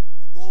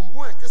 au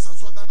moins que ça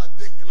soit dans la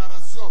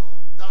déclaration,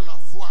 dans la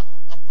foi,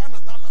 apana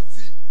dans la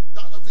vie.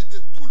 Dans la vie de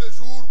tous les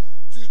jours,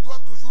 tu dois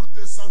toujours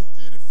te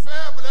sentir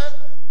faible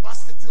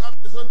parce que tu as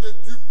besoin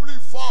du plus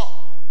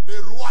fort, le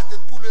roi de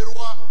tous les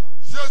rois,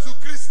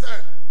 Jésus-Christ,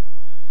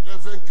 le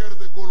vainqueur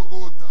de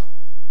Golgotha.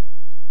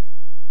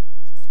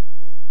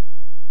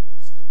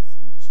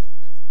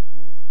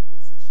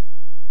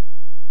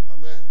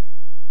 Amen.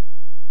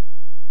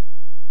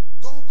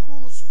 Donc nous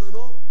nous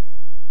souvenons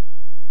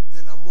de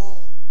la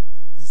mort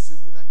de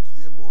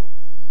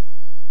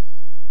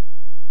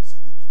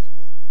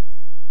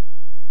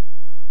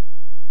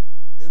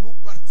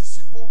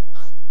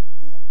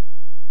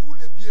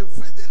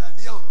bienfaits de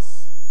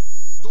l'alliance.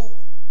 Donc,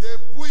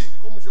 depuis,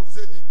 comme je vous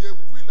ai dit,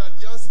 depuis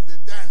l'alliance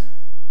d'Éden,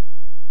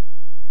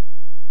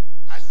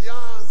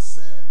 alliance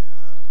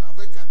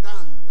avec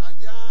Adam,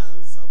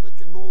 alliance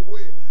avec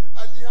Noé,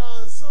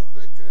 alliance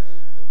avec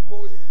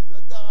Moïse,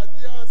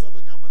 alliance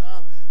avec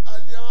Abraham,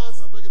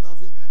 alliance avec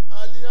David,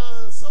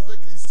 alliance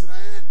avec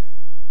Israël.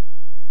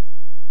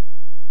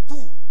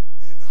 Tout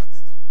est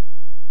là-dedans.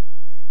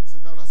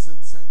 C'est dans la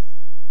Sainte Seine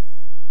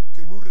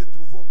que nous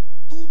retrouvons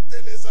toutes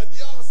les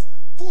alliances,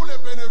 tous les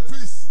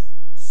bénéfices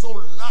sont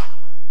là.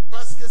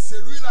 Parce que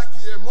celui-là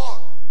qui est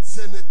mort,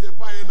 ce n'était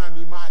pas un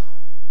animal.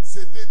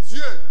 C'était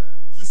Dieu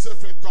qui s'est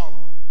fait homme.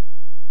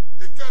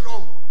 Et quel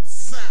homme?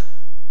 Saint,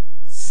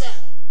 saint,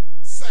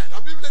 saint. La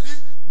Bible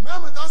dit,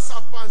 même dans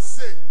sa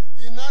pensée,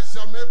 il n'a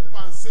jamais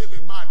pensé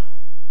le mal.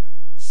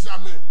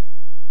 Jamais.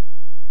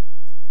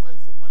 C'est pourquoi il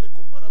ne faut pas les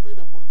comparer avec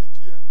n'importe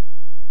qui.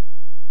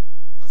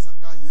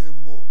 Azaka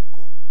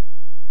yemoko,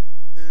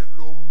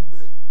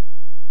 elombe,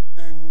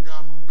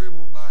 engambe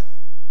mobali.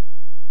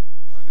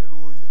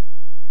 Alléluia.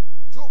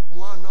 Jo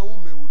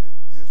mwanaume ule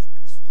Yesu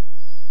Kristo.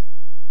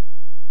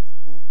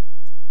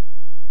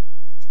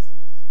 Unacheza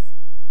na Yesu.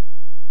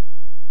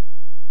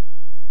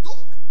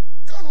 Donc,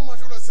 quand nous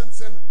mangeons la Sainte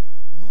Seine,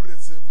 nous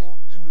recevons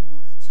une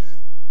nourriture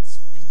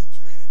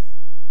spirituelle.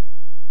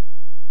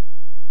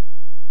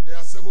 Et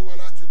à ce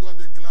moment-là, tu dois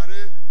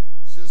déclarer,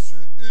 je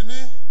suis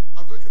uni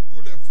avec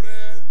tous les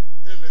frères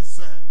et les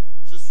sœurs.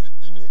 Je suis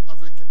uni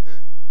avec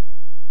eux.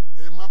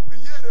 Et ma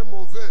prière et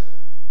mon vœu,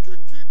 que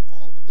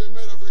quiconque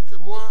demeure avec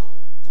moi,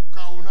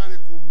 tukaonane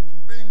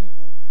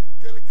kumbingu,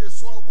 quel que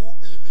soit où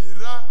il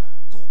ira,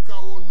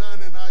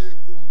 tukaonane naye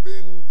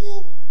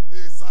kumbingu,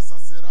 et ça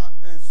sera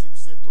un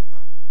succès total.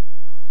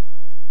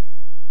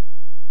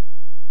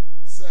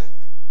 5.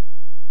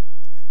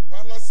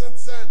 Par la Sainte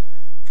Seine,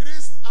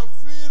 Christ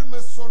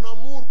affirme son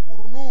amour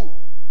pour nous.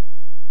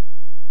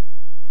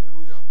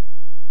 Alléluia.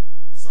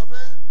 Vous savez,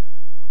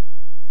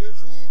 le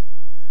jour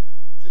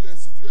qu'il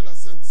instituait la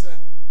Sainte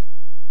Seine,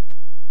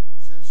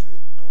 Jésus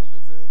a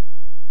enlevé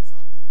les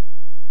habits.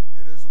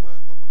 Heureusement,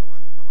 quand on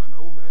a un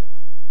homme,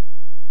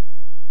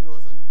 nous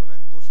avons pas la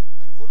retouche.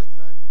 Elle voulait qu'il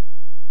aille.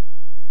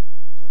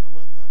 On a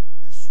kamata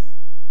Yesu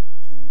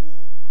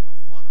kinguo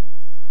anavala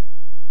mukidari.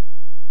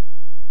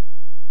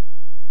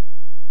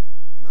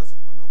 Anaanza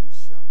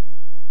kubanawisha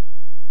mikulu.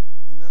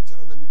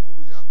 Inaachana na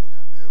mikulu yako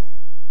ya leo.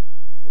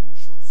 Uko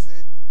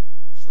mshosete,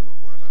 kisha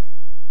unavala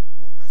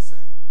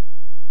mocassin.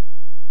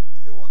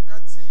 Ile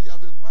wakati il n'y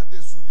avait pas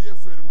de souliers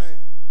fermés.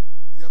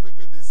 Il n'y avait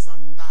que des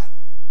sandales.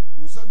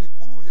 Nous sommes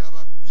mikulu ya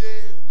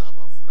bapiere na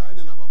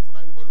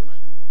bafulani balo na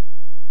yua.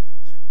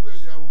 Ilikuwa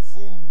ya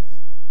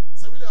mvumbi.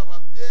 Sabile ya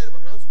bapiere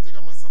bakaanza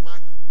kuteka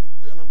masamaki,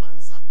 kulikuwa na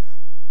manzaka.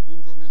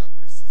 Ndio mimi na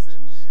préciser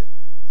mie,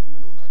 ndio mimi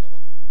naonaga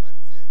bakumba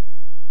rivière.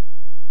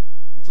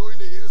 Ndio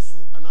ile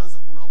Yesu anaanza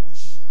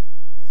kunawisha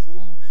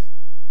mvumbi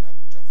na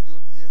buchafu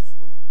yote Yesu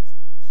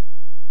anaosafisha.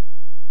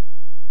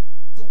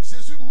 Donc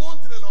Jésus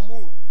montre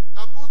l'amour.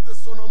 À cause de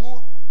son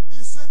amour,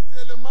 il s'est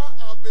tellement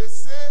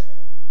abaissé,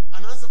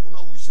 anaanza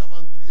kunawisha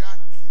bantu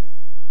yake.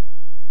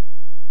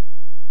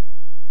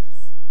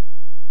 Yes.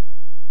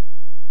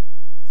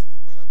 C'est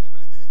pourquoi la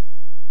Bible dit,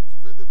 tu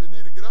veux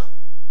devenir grand,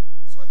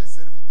 sois le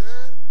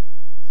serviteur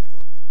des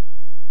autres.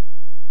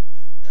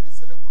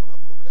 Kanisa leo kuna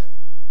problème.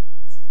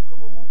 Surtout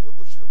kama mtu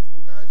yuko chef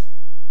mkaji,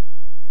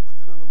 anakuwa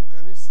tena na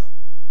mkanisa,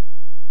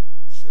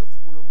 chef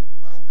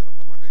unamupanda na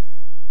mabega.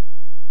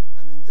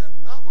 Anaingia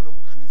nabo na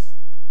mkanisa.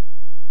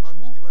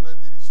 Bamingi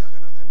banadirishaga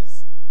na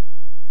kanisa.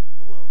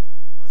 Surtout kama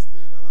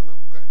pasteur ana na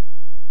bukari.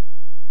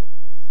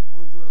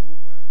 Wao ndio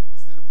wanamupa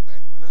pasteur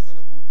bukari. Wanaanza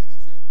na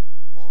kumdirije.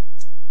 Bon,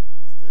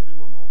 pasteur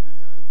mama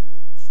mahubiri ya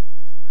hivi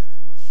kushubiri mbele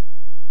ya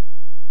mashiko.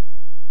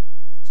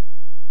 Anicheka.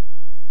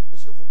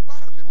 Je vous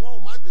parle, moi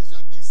on m'a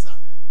déjà dit ça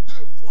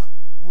 2 fois.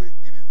 Mon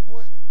église,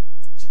 moi,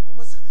 j'ai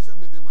commencé déjà à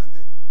me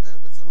demander.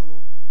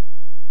 Non.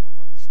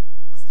 Papa,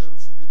 pasteur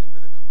ushubiri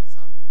mbele ya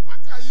mazambi.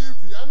 Paka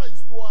hivi ana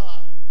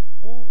histoire.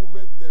 Mungu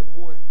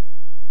metemwe.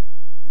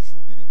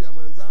 Ushubiri vya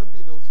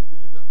manzambi na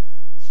ushubiri vya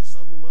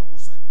ushisami mambo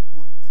saiko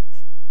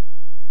politiki.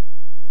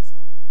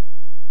 Unasahau.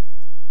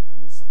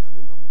 Kanisa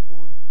kanenda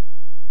mpori.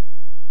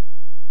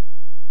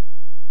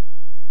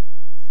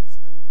 Kanisa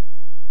kanenda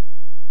mpori.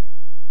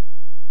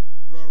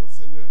 Gloire au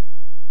Seigneur.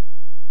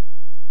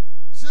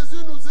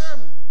 Jésus nous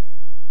aime.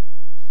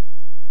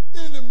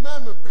 Il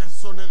m'aime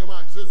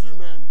personnellement. Jésus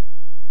m'aime.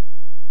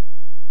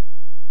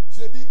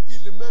 J'ai dit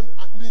il m'aime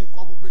à mí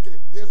kwa kupeke.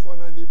 Yesu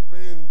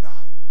ananipenda.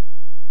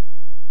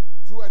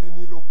 Juu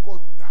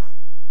alinilokota.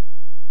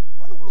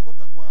 Hapana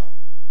kulokota kwa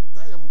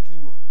kutaya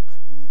mkinywa,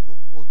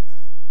 alinilokota.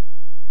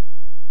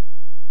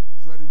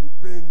 Juu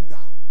alinipenda.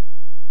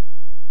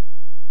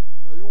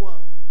 Na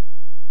yuwa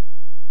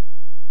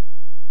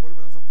wale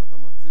wanaanza kufuata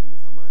mafilme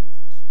zamani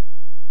sasa.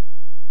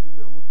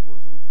 Filmu ya mtu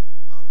mmoja anaitwa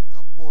Al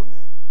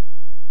Capone.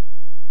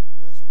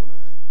 Mnaacha kuona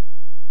haya.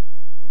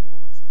 Wewe mko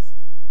basi sasa.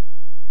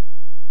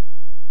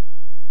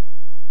 Al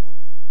Capone.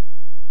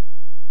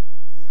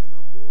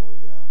 Nikiana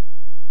moya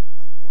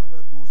alikuwa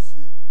na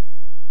dossier.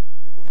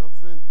 Iko na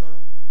 20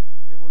 ans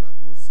eko na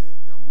dossier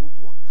ya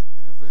mtu wa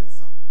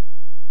 80 ans.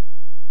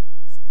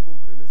 Est-ce que vous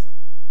comprenez ça?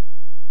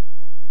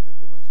 Bon,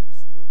 peut-être va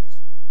juriste ndio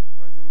atashikia.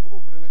 Vous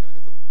comprenez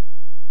quelque chose?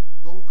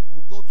 Donc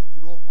mtoto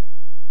kiloko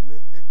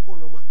mais eko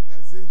na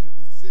makazie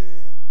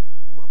judiciaire,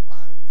 kuma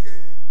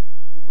parquet,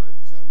 kuma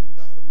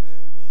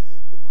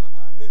gendarmerie, kuma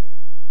ane,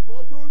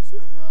 ma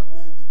dossier ya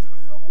mingi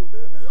tena ya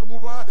munene ya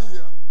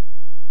mubaya.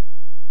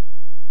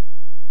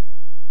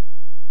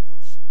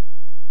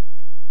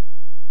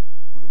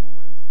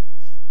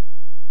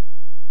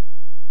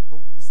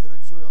 Donc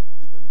distraction yako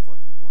haitanifaa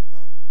kitu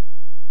hata.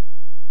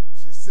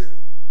 Je sais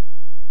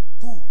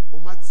d'où on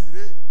m'a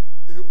tiré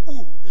et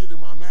où il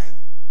m'amène.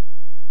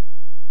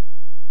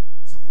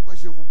 C'est pourquoi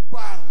je vous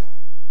parle.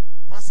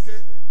 Parce que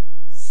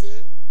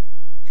c'est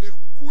le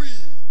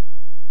cuir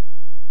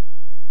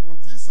qu'on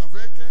tisse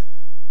avec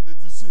les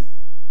tissus.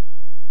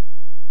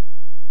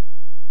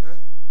 Hein?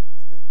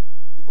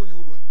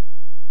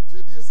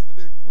 J'ai dit est-ce que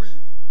les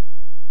cuir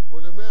on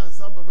les met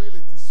ensemble avec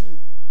les tissus.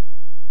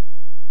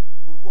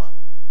 Pourquoi?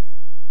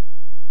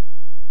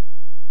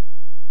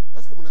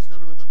 Est-ce que mnasikia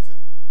leo nataka kusema?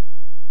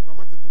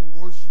 Ukamate tu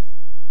ngozi,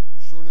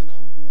 ushone na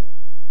nguo,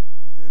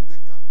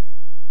 vitendeka.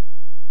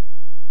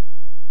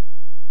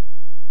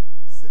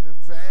 C'est le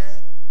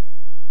fer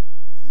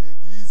qui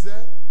aiguise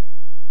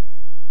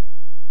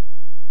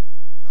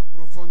la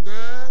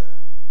profondeur,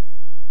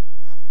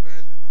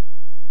 appelle la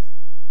profondeur.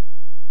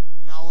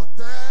 La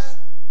hauteur.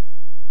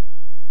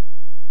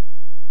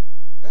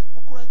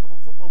 Vous croyez que vous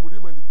faut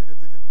murima ni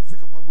teketeke,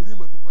 kufika pa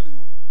murima tu pale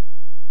yule.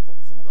 Faut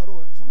kufunga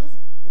roho, tunaweza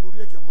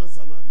kunuria kia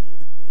mansanari.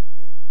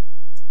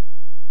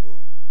 Bon,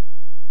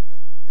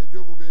 que Dieu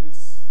vous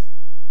bénisse.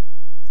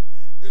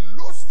 Et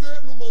lorsque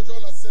nous mangeons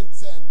la Sainte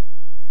Seine,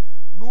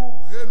 nous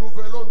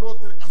renouvelons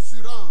notre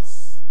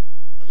assurance.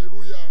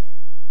 Alléluia.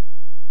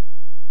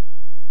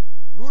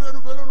 Nous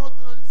renouvelons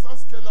notre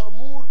assurance que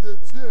l'amour de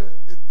Dieu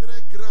est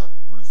très grand,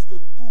 plus que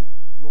tous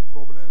nos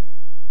problèmes.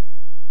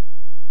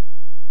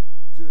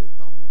 Dieu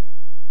est amour.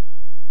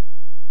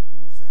 Il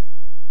nous aime.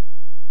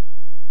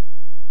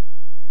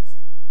 Il nous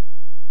aime.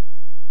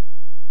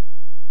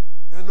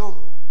 Un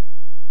homme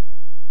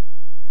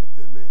peut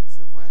t'aimer,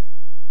 c'est vrai.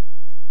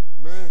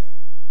 Mais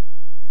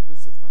il peut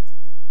se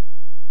fatiguer.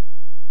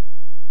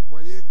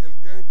 Voyez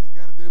quelqu'un qui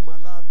garde un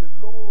malade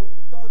longtemps.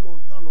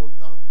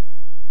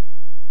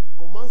 Il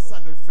commence à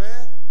le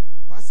faire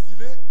parce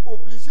qu'il est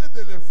obligé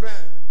de le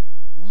faire.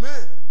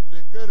 Mais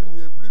le cœur n'y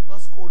est plus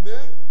parce qu'on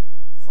est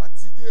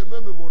fatigué,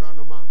 même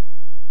moralement.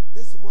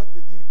 Laisse-moi te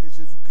dire que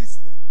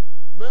Jésus-Christ,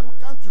 même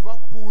quand tu vas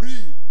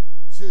pourrir,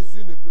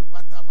 Jésus ne peut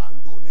pas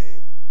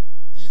t'abandonner.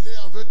 Il est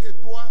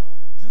avec toi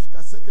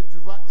jusqu'à ce que tu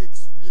vas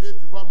expirer,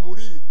 tu vas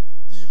mourir.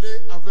 Il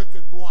est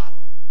avec toi.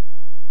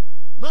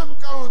 Même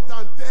quand on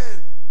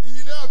t'enterre,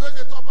 il est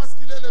avec toi parce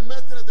qu'il est le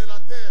maître de la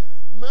terre.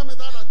 Même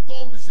dans la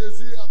tombe,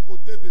 Jésus est à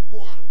côté de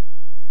toi.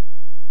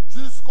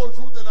 Jusqu'au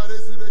jour de la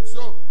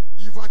résurrection,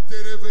 il va te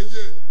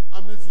réveiller,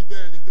 ami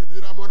fidèle. Il te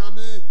dira, mon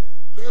ami,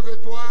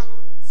 lève-toi,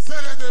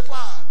 c'est le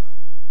départ.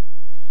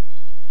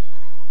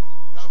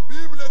 La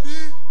Bible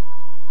dit,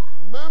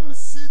 même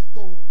si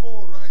ton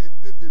corps a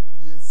été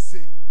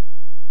dépiécé,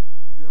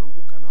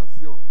 en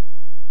avion,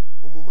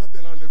 au moment de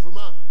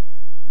l'enlèvement,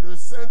 le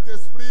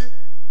Saint-Esprit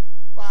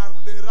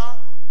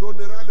parlera,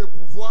 donnera le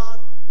pouvoir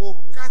aux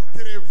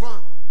 4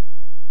 vents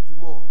du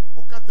monde,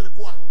 aux 4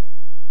 coins.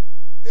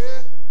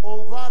 Et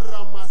on va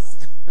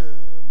ramasser.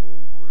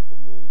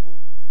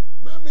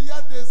 Même il y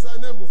a des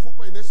années, il ne faut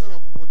pas une chaîne à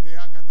coupoter.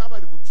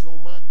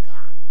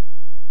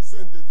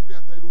 Saint-Esprit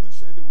a taillé le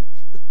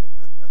mouchi.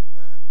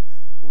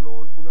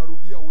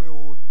 Unarudia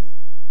weote.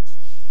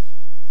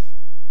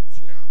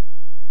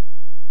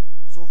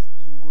 Sauf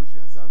ingoji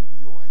ya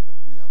zambi yo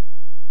haitakuya.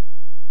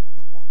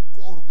 Kutakuwa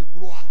corps de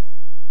gloire.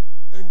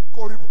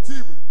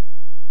 Incorruptible.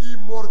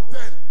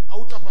 Immortel.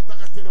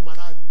 Hautapataka tena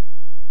maladi.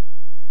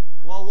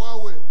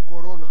 Wawawe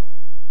corona.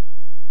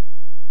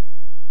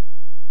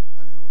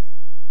 Alléluia.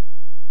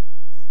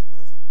 Ndio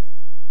tunaanza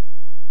kwenda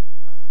kumbingu.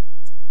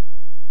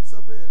 Vous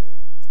savez,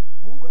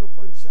 Mungu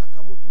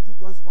anafanyishaka mtu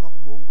tuanze paka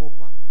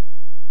kumuongopa.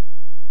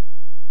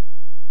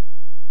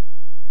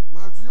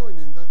 Mavio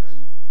inaendaka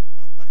hivi.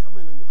 Hata kama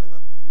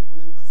haina hivi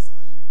inaenda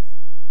saa hivi.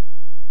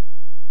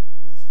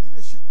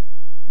 Ile shiku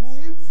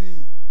ni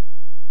hivi.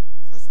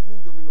 Sasa mimi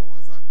ndio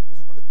wazaka.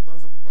 Msapale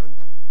tutaanza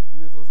kupanda,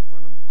 mimi tuanza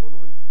kufanya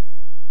mikono hivi.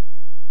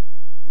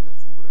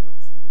 Tunasumbulia na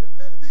kusumbulia.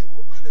 Di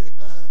upale.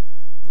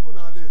 Tuko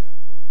na ale.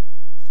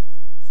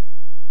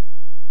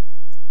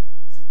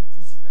 C'est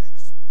difficile à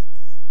expliquer.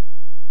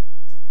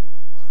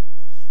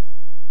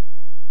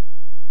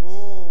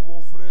 Oh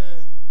mon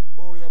frère,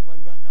 oh ya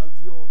pandaka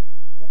avion,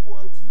 kuku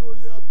avion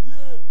ya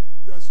bien,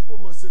 ya shipo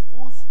ma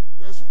secousse,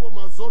 ya shipo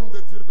ma zone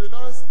de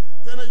turbulence,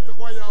 tena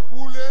itakuwa ya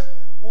bule,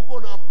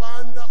 uko na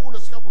panda,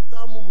 unashika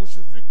butamu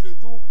mushifike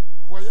tu,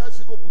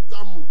 voyage iko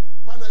butamu,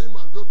 pana hii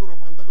avion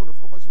tunapandaka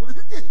unafika fashi bule.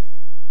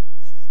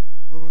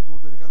 Roba tu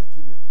utanikala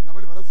kimya, na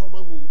bale bana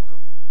soma ngungu.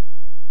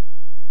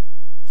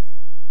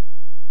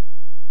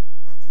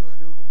 Avion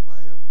leo iko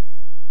mbaya.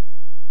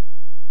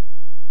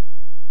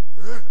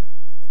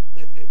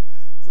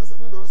 Sasa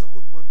mimi naweza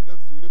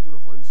mapilates wengine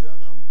tunafanyishia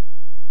kama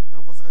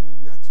kanfasa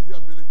niachilia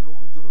mbele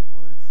kidogo njoo na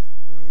tumanaki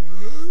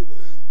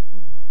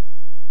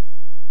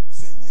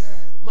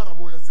Seigneur mara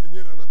moja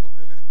Seigneur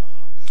anatokelea.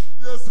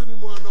 Yesu ni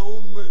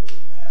mwanaume.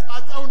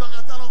 Hata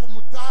unakatala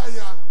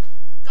kumtaya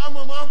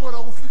kama mambo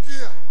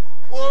yanakufikia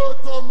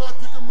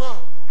automatiquement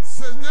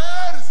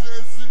Seigneur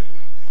Jésus.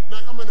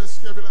 Na kama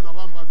nashikia vile na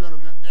bamba avion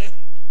anambia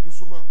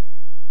doucement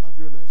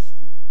avion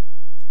nashikia.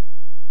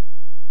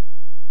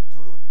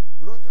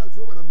 Unakaa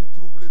avion bana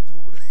mitrouble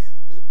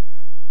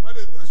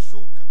pale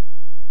itashuka.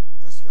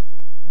 Utashika tu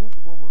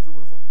mtu mmoja avion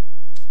unafanya.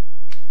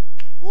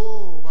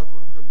 Watu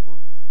wanapika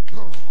mikono.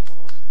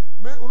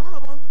 Mais unaona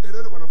watu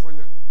erreur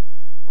wanafanya.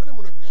 Pale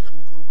mnapigaga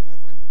mikono pale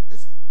nafanya.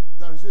 Est-ce que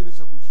danger ni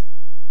chakuchi?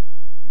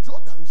 Njoo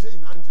danger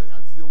inaanja ya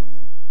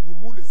avion ni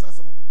mule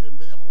sasa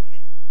mkutembea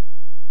mule.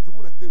 Njoo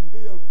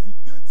mnatembea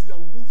vitesi ya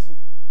nguvu.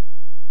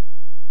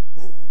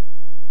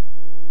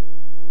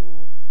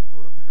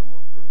 Tunapika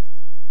mafura.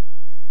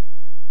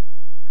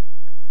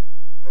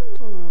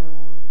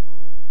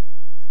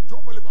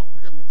 Njoo pale pa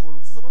kupika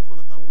mikono. Sasa watu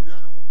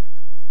wanatanguliaga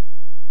kupika.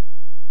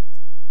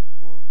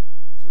 Bon,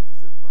 je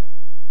vous épargne.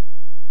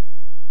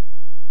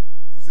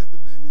 Vous êtes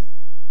bénis.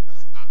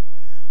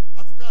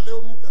 En tout cas,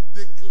 Léo m'a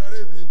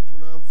déclaré bintu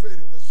na enfer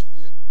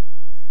itashikia.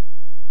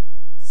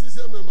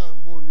 Sixièmement,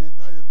 bon, ni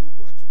taille tout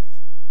toi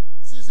chibashi.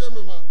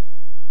 Sixièmement,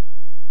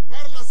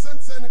 par la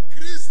Sainte Seine,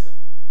 Christ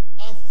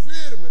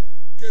affirme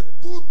que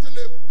toutes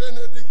les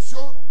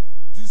bénédictions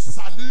du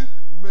salut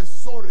me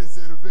sont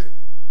réservées.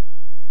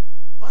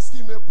 Parce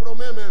qu'il me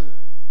promet même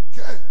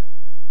que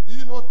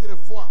une autre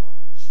fois,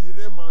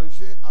 j'irai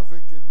manger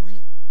avec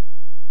lui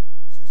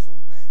chez son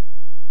Père.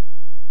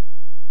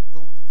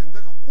 Donc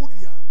tutendeka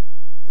kulia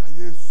na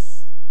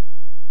Yesu.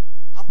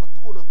 Hapa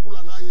tuko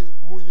nakula naye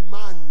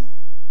muimani.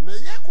 Na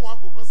yeko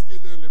hapo parce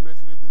qu'il est le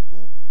maître de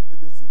tout et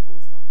des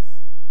circonstances.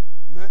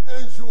 Mais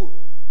un jour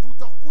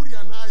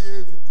tutakulia naye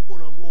hivi tuko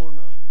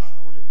namuona.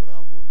 Ule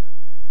bravo ule.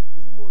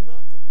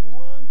 Nilimonaka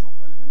kumwanjo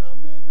pale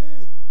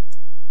ninaamini.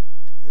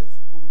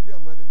 Yesu kurudia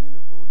mara nyingine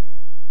kwa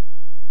unyoni.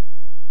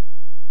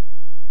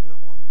 Bila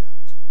kuambia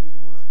siku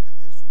nilimonaka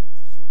Yesu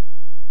mufisho.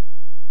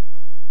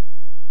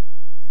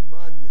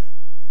 Imani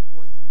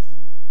ilikuwa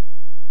nyingine.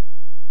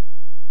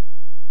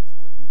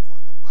 Nilikuwa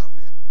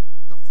capable ya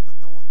kutafuta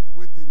tawa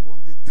kiwete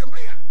nimwambie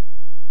tembea.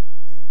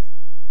 Atembee.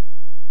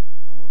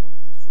 Kama unaona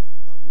Yesu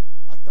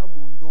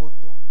atamu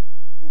ndoto.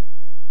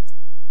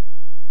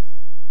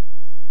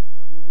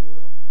 Mimi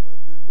unaona kama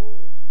demo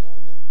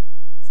banane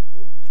c'est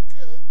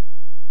compliqué.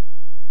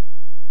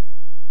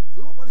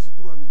 Sio pale si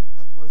tuamini.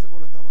 Atuanze kwa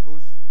nataba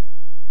loji.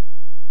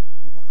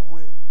 Ni paka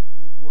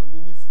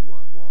muaminifu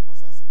wa hapa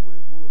sasa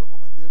mwenu. Unaona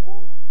kwa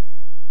demo,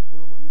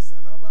 unaona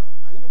misalaba,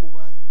 haina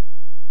mubaya.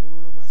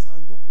 Unaona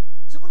masanduku.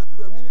 Si pale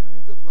tuamini ile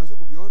vitu tuanze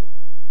kuviona.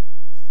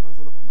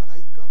 Tunaanza na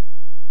malaika.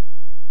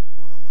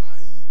 Unaona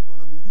mai,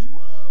 unaona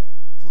milima.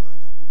 Ndio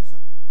unaanza kuuliza,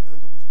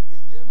 wanaanza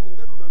kuexplain yenu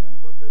ungani unaamini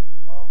paka hivi.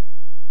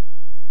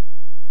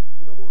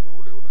 Ina muona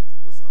ule una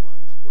kitu sawa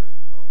anda kwe.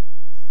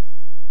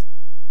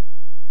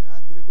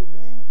 Théâtre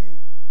mingi.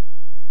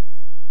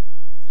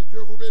 Que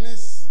Dieu vous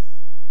bénisse.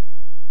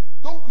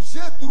 Donc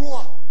j'ai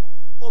droit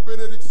aux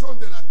bénédictions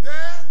de la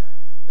terre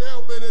et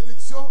aux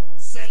bénédictions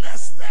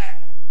célestes.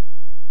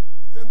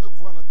 Tutenda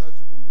kuvuana na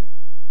taji kumbingu.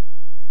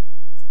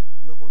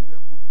 Nakwambia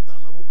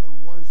kutalamuka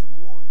louange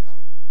moya.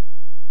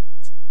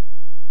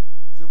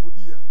 Je vous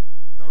dis,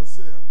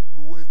 danser,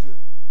 louer Dieu.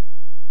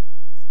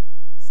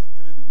 Ça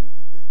crée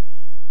l'humilité.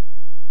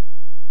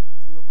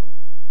 Tu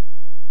nakwambia.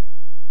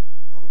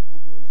 Kama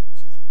mtu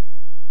anacheza.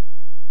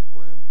 Eko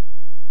humble.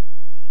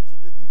 Je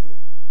te dis vrai.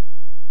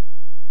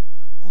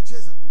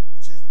 Kucheza tu.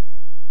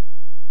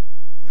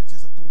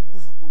 Unacheza tu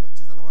nguvu tu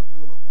unacheza na watu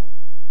wao wanakuona.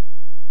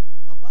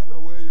 Hapana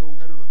wewe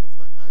ungari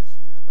unatafuta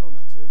kazi, hata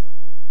unacheza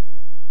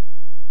haina kitu.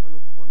 Pale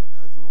utakuwa na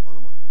kazi, unakuwa na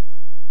makuta.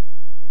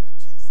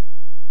 Unacheza.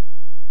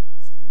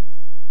 C'est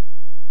l'humilité.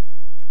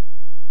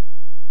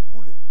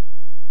 Bule.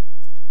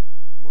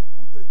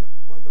 Makuta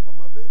itakupanda pa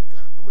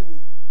mabeka kama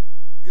ni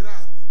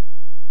grade.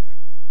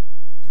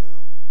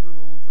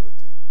 Ndio mtu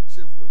anacheza.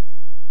 Chef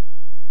anacheza.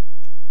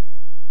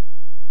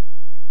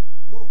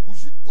 No,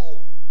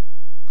 bujito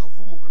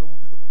kavumu kana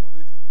mpita pa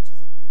mabeka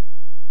atacheza je.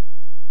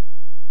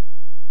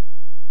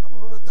 Kama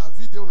unaona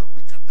David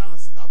unapika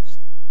dance David.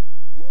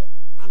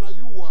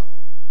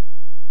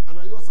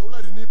 Anayua Sauli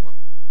alinipa.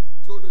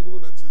 Njoo leo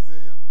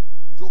unachezea.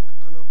 Njoo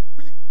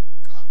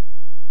anapika.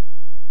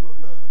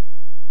 Unaona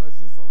ba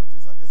juif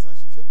wanachezaka sasa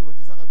shishe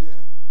tunachezaka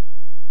bien.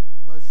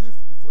 Ba juif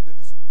il faut de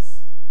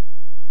l'espace.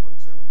 Tu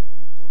wanacheza na mama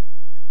mikono.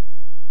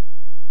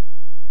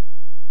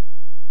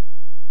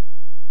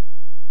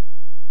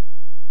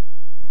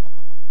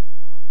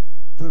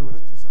 Ndio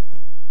wanachezaka.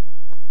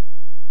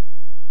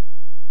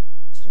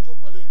 Sinjo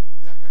pale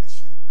bibi yake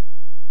alishirika.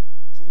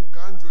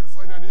 Chunkanjo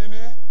ilifanya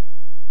nini?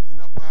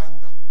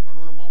 Inapanda.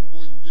 Wanaona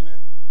maungo ingine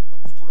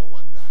kaputula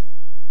wa ndani.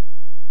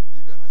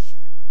 Bibi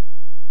anashirika.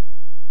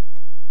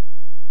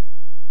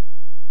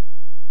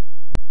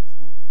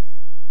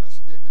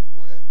 Unasikia kitu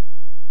moja?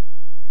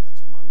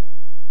 Acha mangu.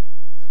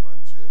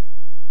 Devant Dieu,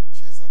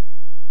 cheza tu.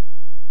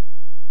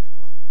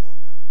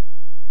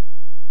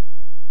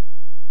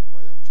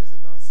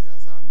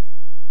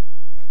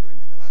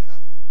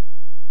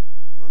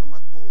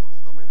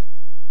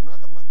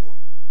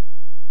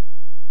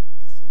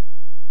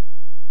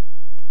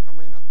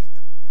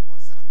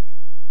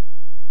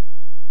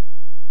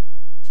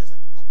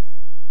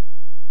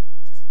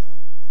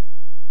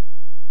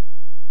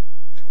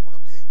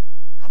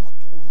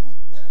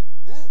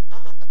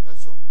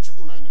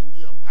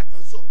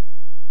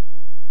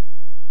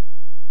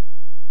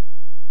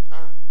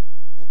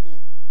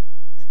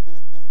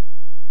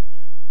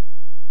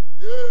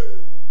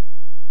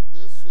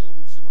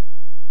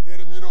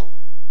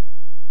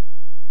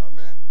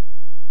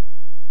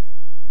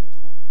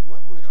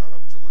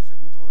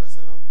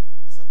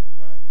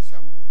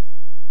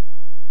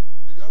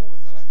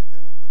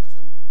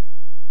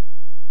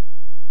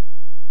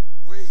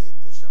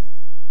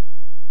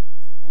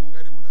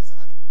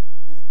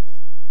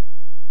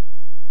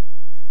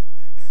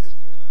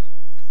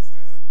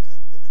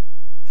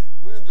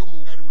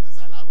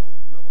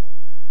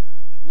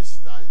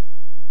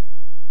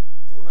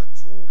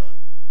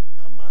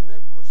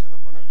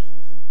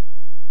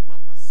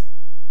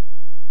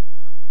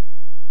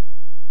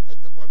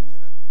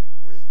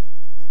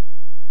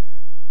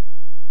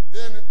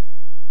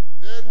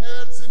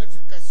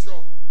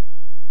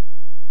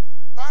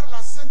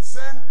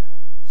 scène,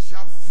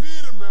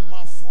 j'affirme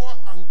ma foi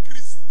en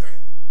Christ.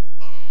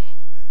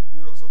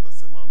 Nous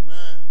c'est ma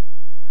main.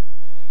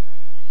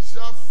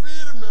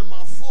 J'affirme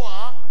ma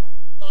foi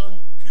en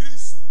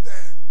Christ.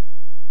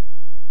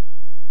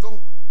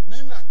 Donc,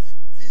 mina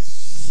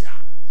kikisha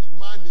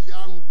imani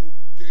yangu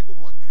keko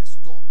mwa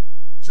Kristo.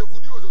 Je vous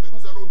dis aujourd'hui,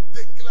 nous allons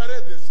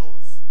déclarer des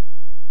choses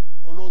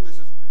au nom de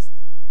Jésus-Christ.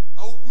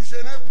 Au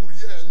kujene pour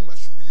rien,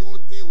 mashuku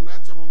yote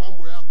unacha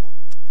mambo yako.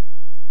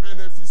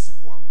 Bénéfice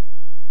kwa.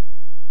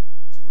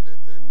 Si vous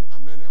l'êtes,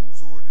 amen ya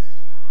mzuri.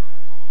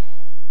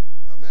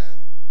 Amen.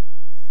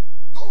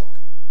 Donc,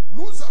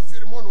 nous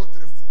affirmons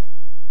notre foi.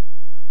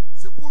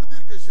 C'est pour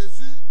dire que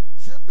Jésus,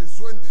 j'ai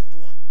besoin de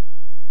toi.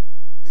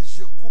 Et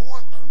je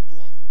crois en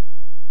toi.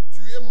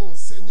 Tu es mon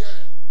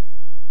Seigneur.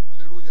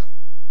 Alléluia.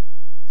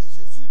 Et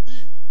Jésus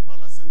dit par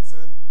la Sainte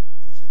Seine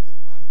que je te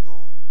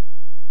pardonne.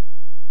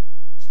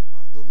 Je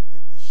pardonne tes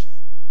péchés.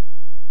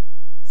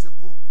 C'est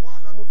pourquoi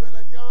la nouvelle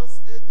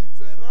alliance est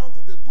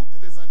différente de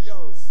toutes les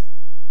alliances.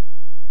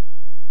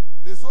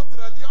 Les autres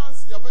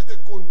alliances, il y avait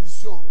des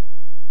conditions.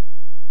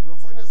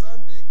 Unafanya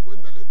zambi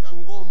kwenda leta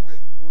ngombe.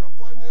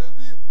 Unafanya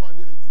hivi,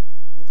 fanya hivi.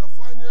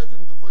 Mutafanya hivi,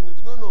 mutafanya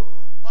hivi. Non, non.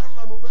 Par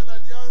la nouvelle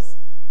alliance,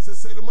 c'est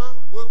seulement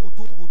we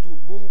kutubu tu.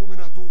 Mungu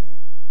mina tubu.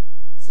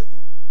 C'est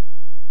tout.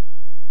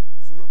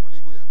 Sinon pas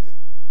l'ego ya bien.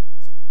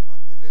 C'est pourquoi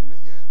elle est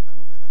meilleure, la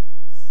nouvelle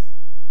alliance.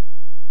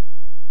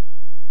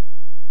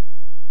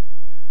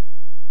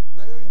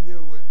 Na yo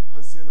inyewe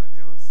ancienne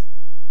alliance.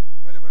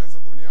 Bale banaanza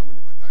kuonea mu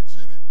ni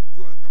batajiri,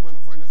 jua kama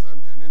anafanya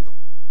zambi anaenda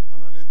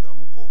analeta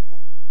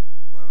mkoko.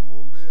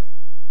 Banamuombea,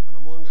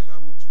 banamwangala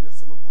mu chini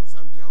asema mbo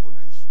zambi yako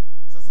naishi.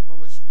 Sasa ba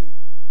mashikini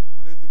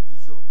ulete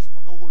pijo,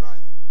 shipaka huko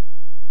naye.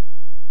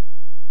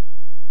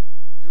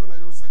 Yona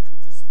yo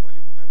sacrifice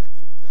palipo kana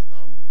kintu kia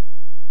damu.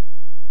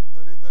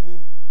 Utaleta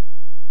nini?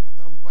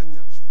 Hata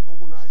mpanya, shipaka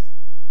huko naye.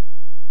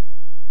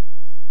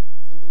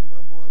 Endo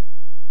mbambo wapi?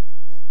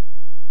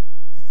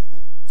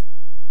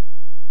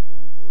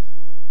 Mungu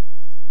yo.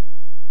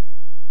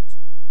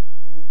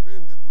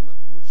 Tumupende tu na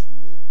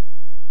tumuheshimie.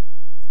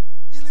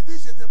 Il dit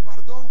je te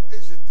pardonne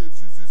et je te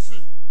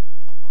vivifie.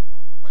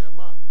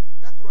 Bayama,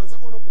 quand tunaanza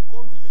kuona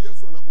bukomvili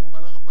Yesu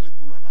anakumbanaka pale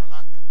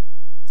tunalalaka.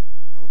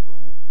 Kama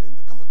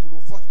tunamupenda, kama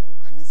tulofaki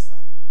kukanisa.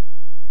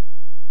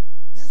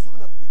 Yesu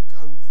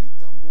anapika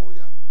mvita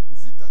moya,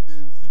 mvita de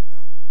mvita.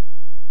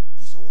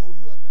 Kisha wao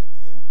yu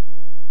ataki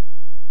entu.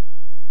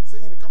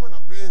 Sengine kama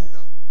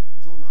napenda,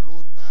 njoo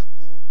unalota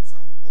ako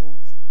sabu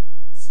komvi.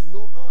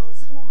 Sino,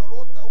 sengine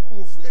unalota huko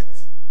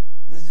mufeti.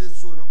 Na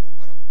Yesu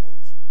anakumbana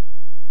bukomvi.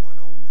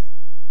 Mwanaume.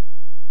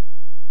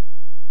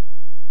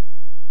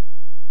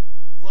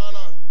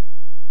 Voilà.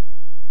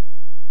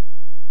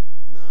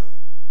 Na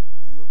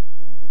tuyue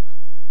kukumbuka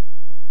ke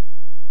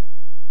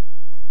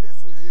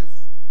mateso ya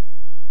Yesu.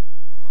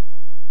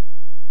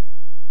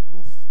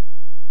 L'ouf,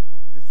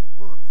 donc les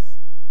souffrances,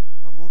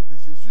 la mort de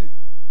Jésus,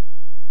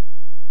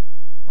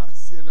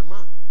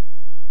 partiellement,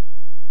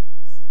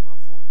 c'est ma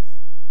faute.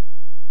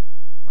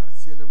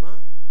 Partiellement,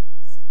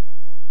 c'est ta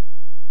faute.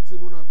 Si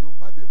nous n'avions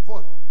pas de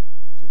faute,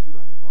 Jésus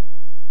n'allait pas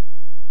mourir.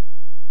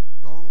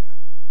 Donc,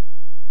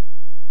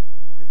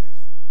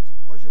 c'est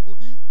pourquoi je vous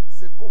dis,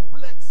 c'est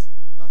complexe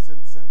la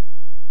Sainte Seine.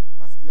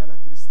 Parce qu'il y a la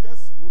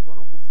tristesse,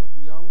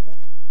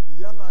 il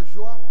y a la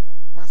joie,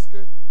 parce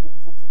que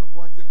mukufufuka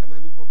kwake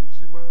ananipa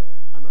bujima,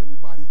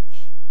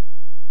 ananibariki.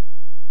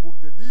 Pour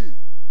te dire,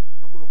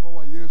 kama unakuwa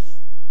wa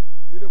Yesu,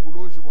 ile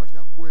buloji wa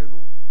kia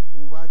kwenu,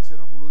 ubache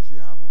na buloji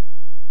yabo.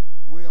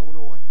 Wewe una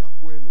wa kia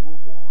kwenu, wewe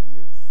kwa wa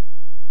Yesu.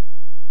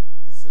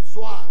 Et ce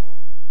soir,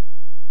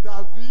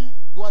 ta vie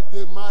doit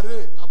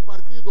démarrer à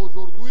partir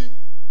d'aujourd'hui.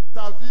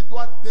 Ta vie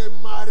doit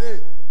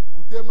démarrer.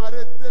 Vous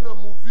démarrez tena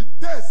mu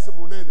vitesse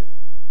monene.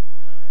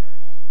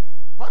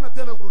 Pana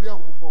tena kurudia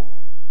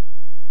kumkongo.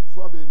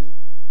 Sois béni.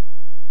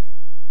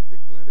 Nous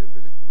déclarer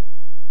mbele kilo.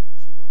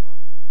 Chimama.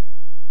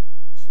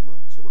 Chimama,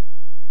 chimama.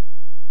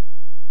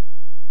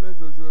 Frère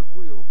Jojo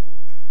kuya huko.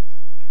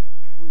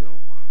 Kuya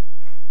huko.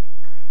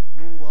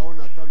 Mungu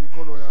aona hata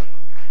mikono yako.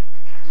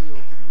 Kuya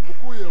huko.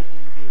 Mkuye huko,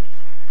 mkuye.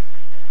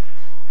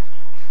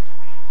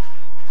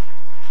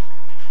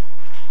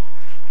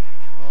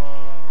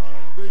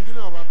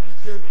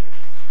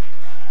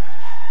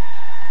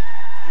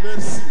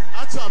 Merci.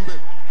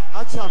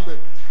 Achambe.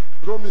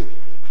 Romi.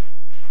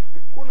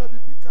 Kona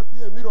bibika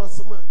bien miro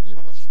asema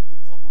ima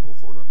shukuru fabu lo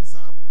fona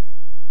bisabu.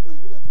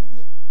 Yuka tu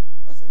bien.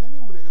 Asa nini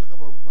munekeleka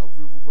ba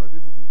vivu.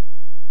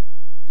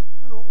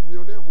 Tukubi na wako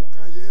mionea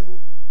muka yenu.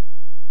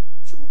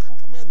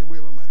 Shimukanka mane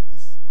mwe ba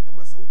markisi. Paka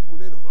masauti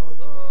muneno.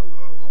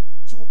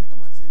 Shimupika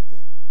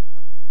masente.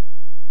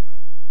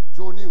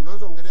 Johnny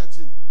unaanza ongelea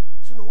chini.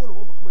 Shino huona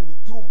mambo kama ni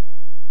drum.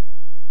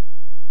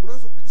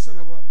 Unaanza kupikisha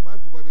na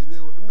bantu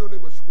babenyewe. Mimi naona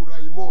mashukuru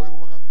aimo yako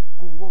paka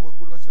kungoma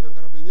kule bacha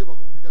ngara benyewe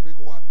bakupika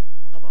beko wapi?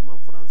 Paka ba man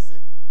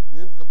français.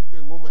 Niende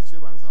kapike ngoma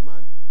cheba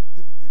zamani.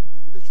 Tipi.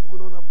 Ile shukumu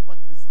naona papa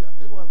Christian.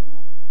 Eko wapi?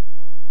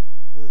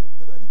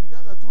 Tena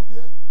lipikaga tu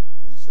bien.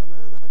 Kisha na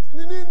yana.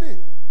 Nini?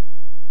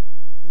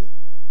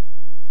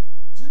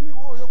 Jimmy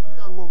wao yoko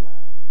kupika ngoma.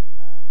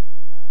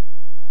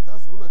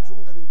 Sasa una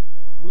chunga ni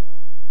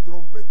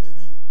trompete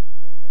irie.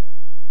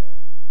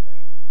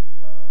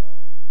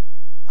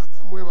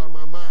 Ata mwewa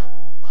mama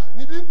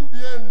ni bintu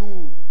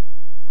bienu.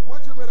 Moi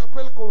je me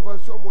rappelle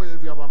convention moye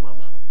vya ba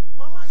mama.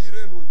 Mama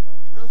irenu huyu.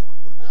 Unaweza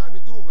kulipea ni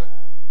durume.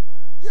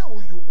 Ya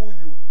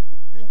huyu.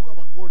 Bintu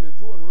kama kone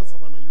jua unasa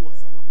bana yua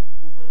sana bo.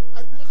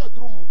 Alipika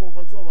drum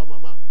convention ba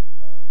mama.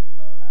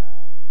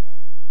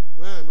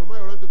 Ouais, mama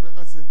yolande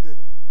peka SAINTE.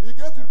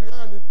 Igetu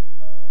ulipika ni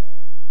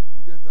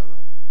igeta na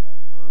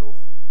alof.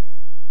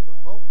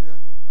 Oh,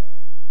 biaje.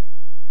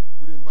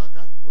 Uri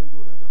mbaka wenje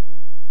unaanza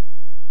kuimba.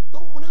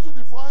 Donc mnezo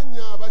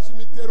bifanya bachi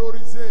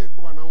terroriser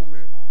kwa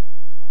wanaume.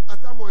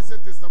 Hata mwa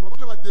SAINT-ESPRIT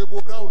wale wa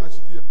Debora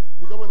unashikia.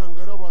 Ni kama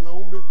naangalia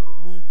wanaume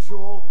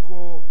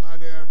michoko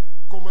ale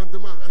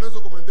commandement,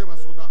 anazo commander ba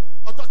soda.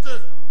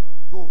 Attaquer.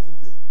 Jo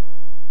vive.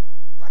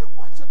 Bali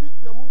kuacha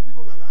vitu vya Mungu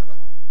biko nalala.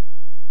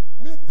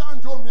 Mi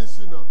tanjo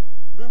mishina.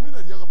 Mimi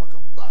naliaga paka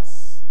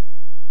basi.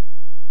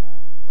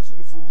 Wacha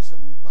nifundisha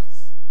mi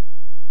basi.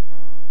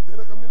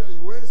 Tena kama mimi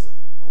naiweza,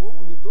 wewe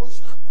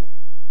unitosha hako.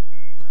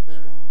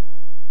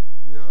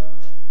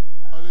 Mianda.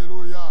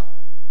 Haleluya.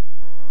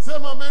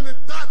 Sema amen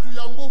tatu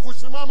ya nguvu,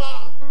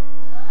 simama.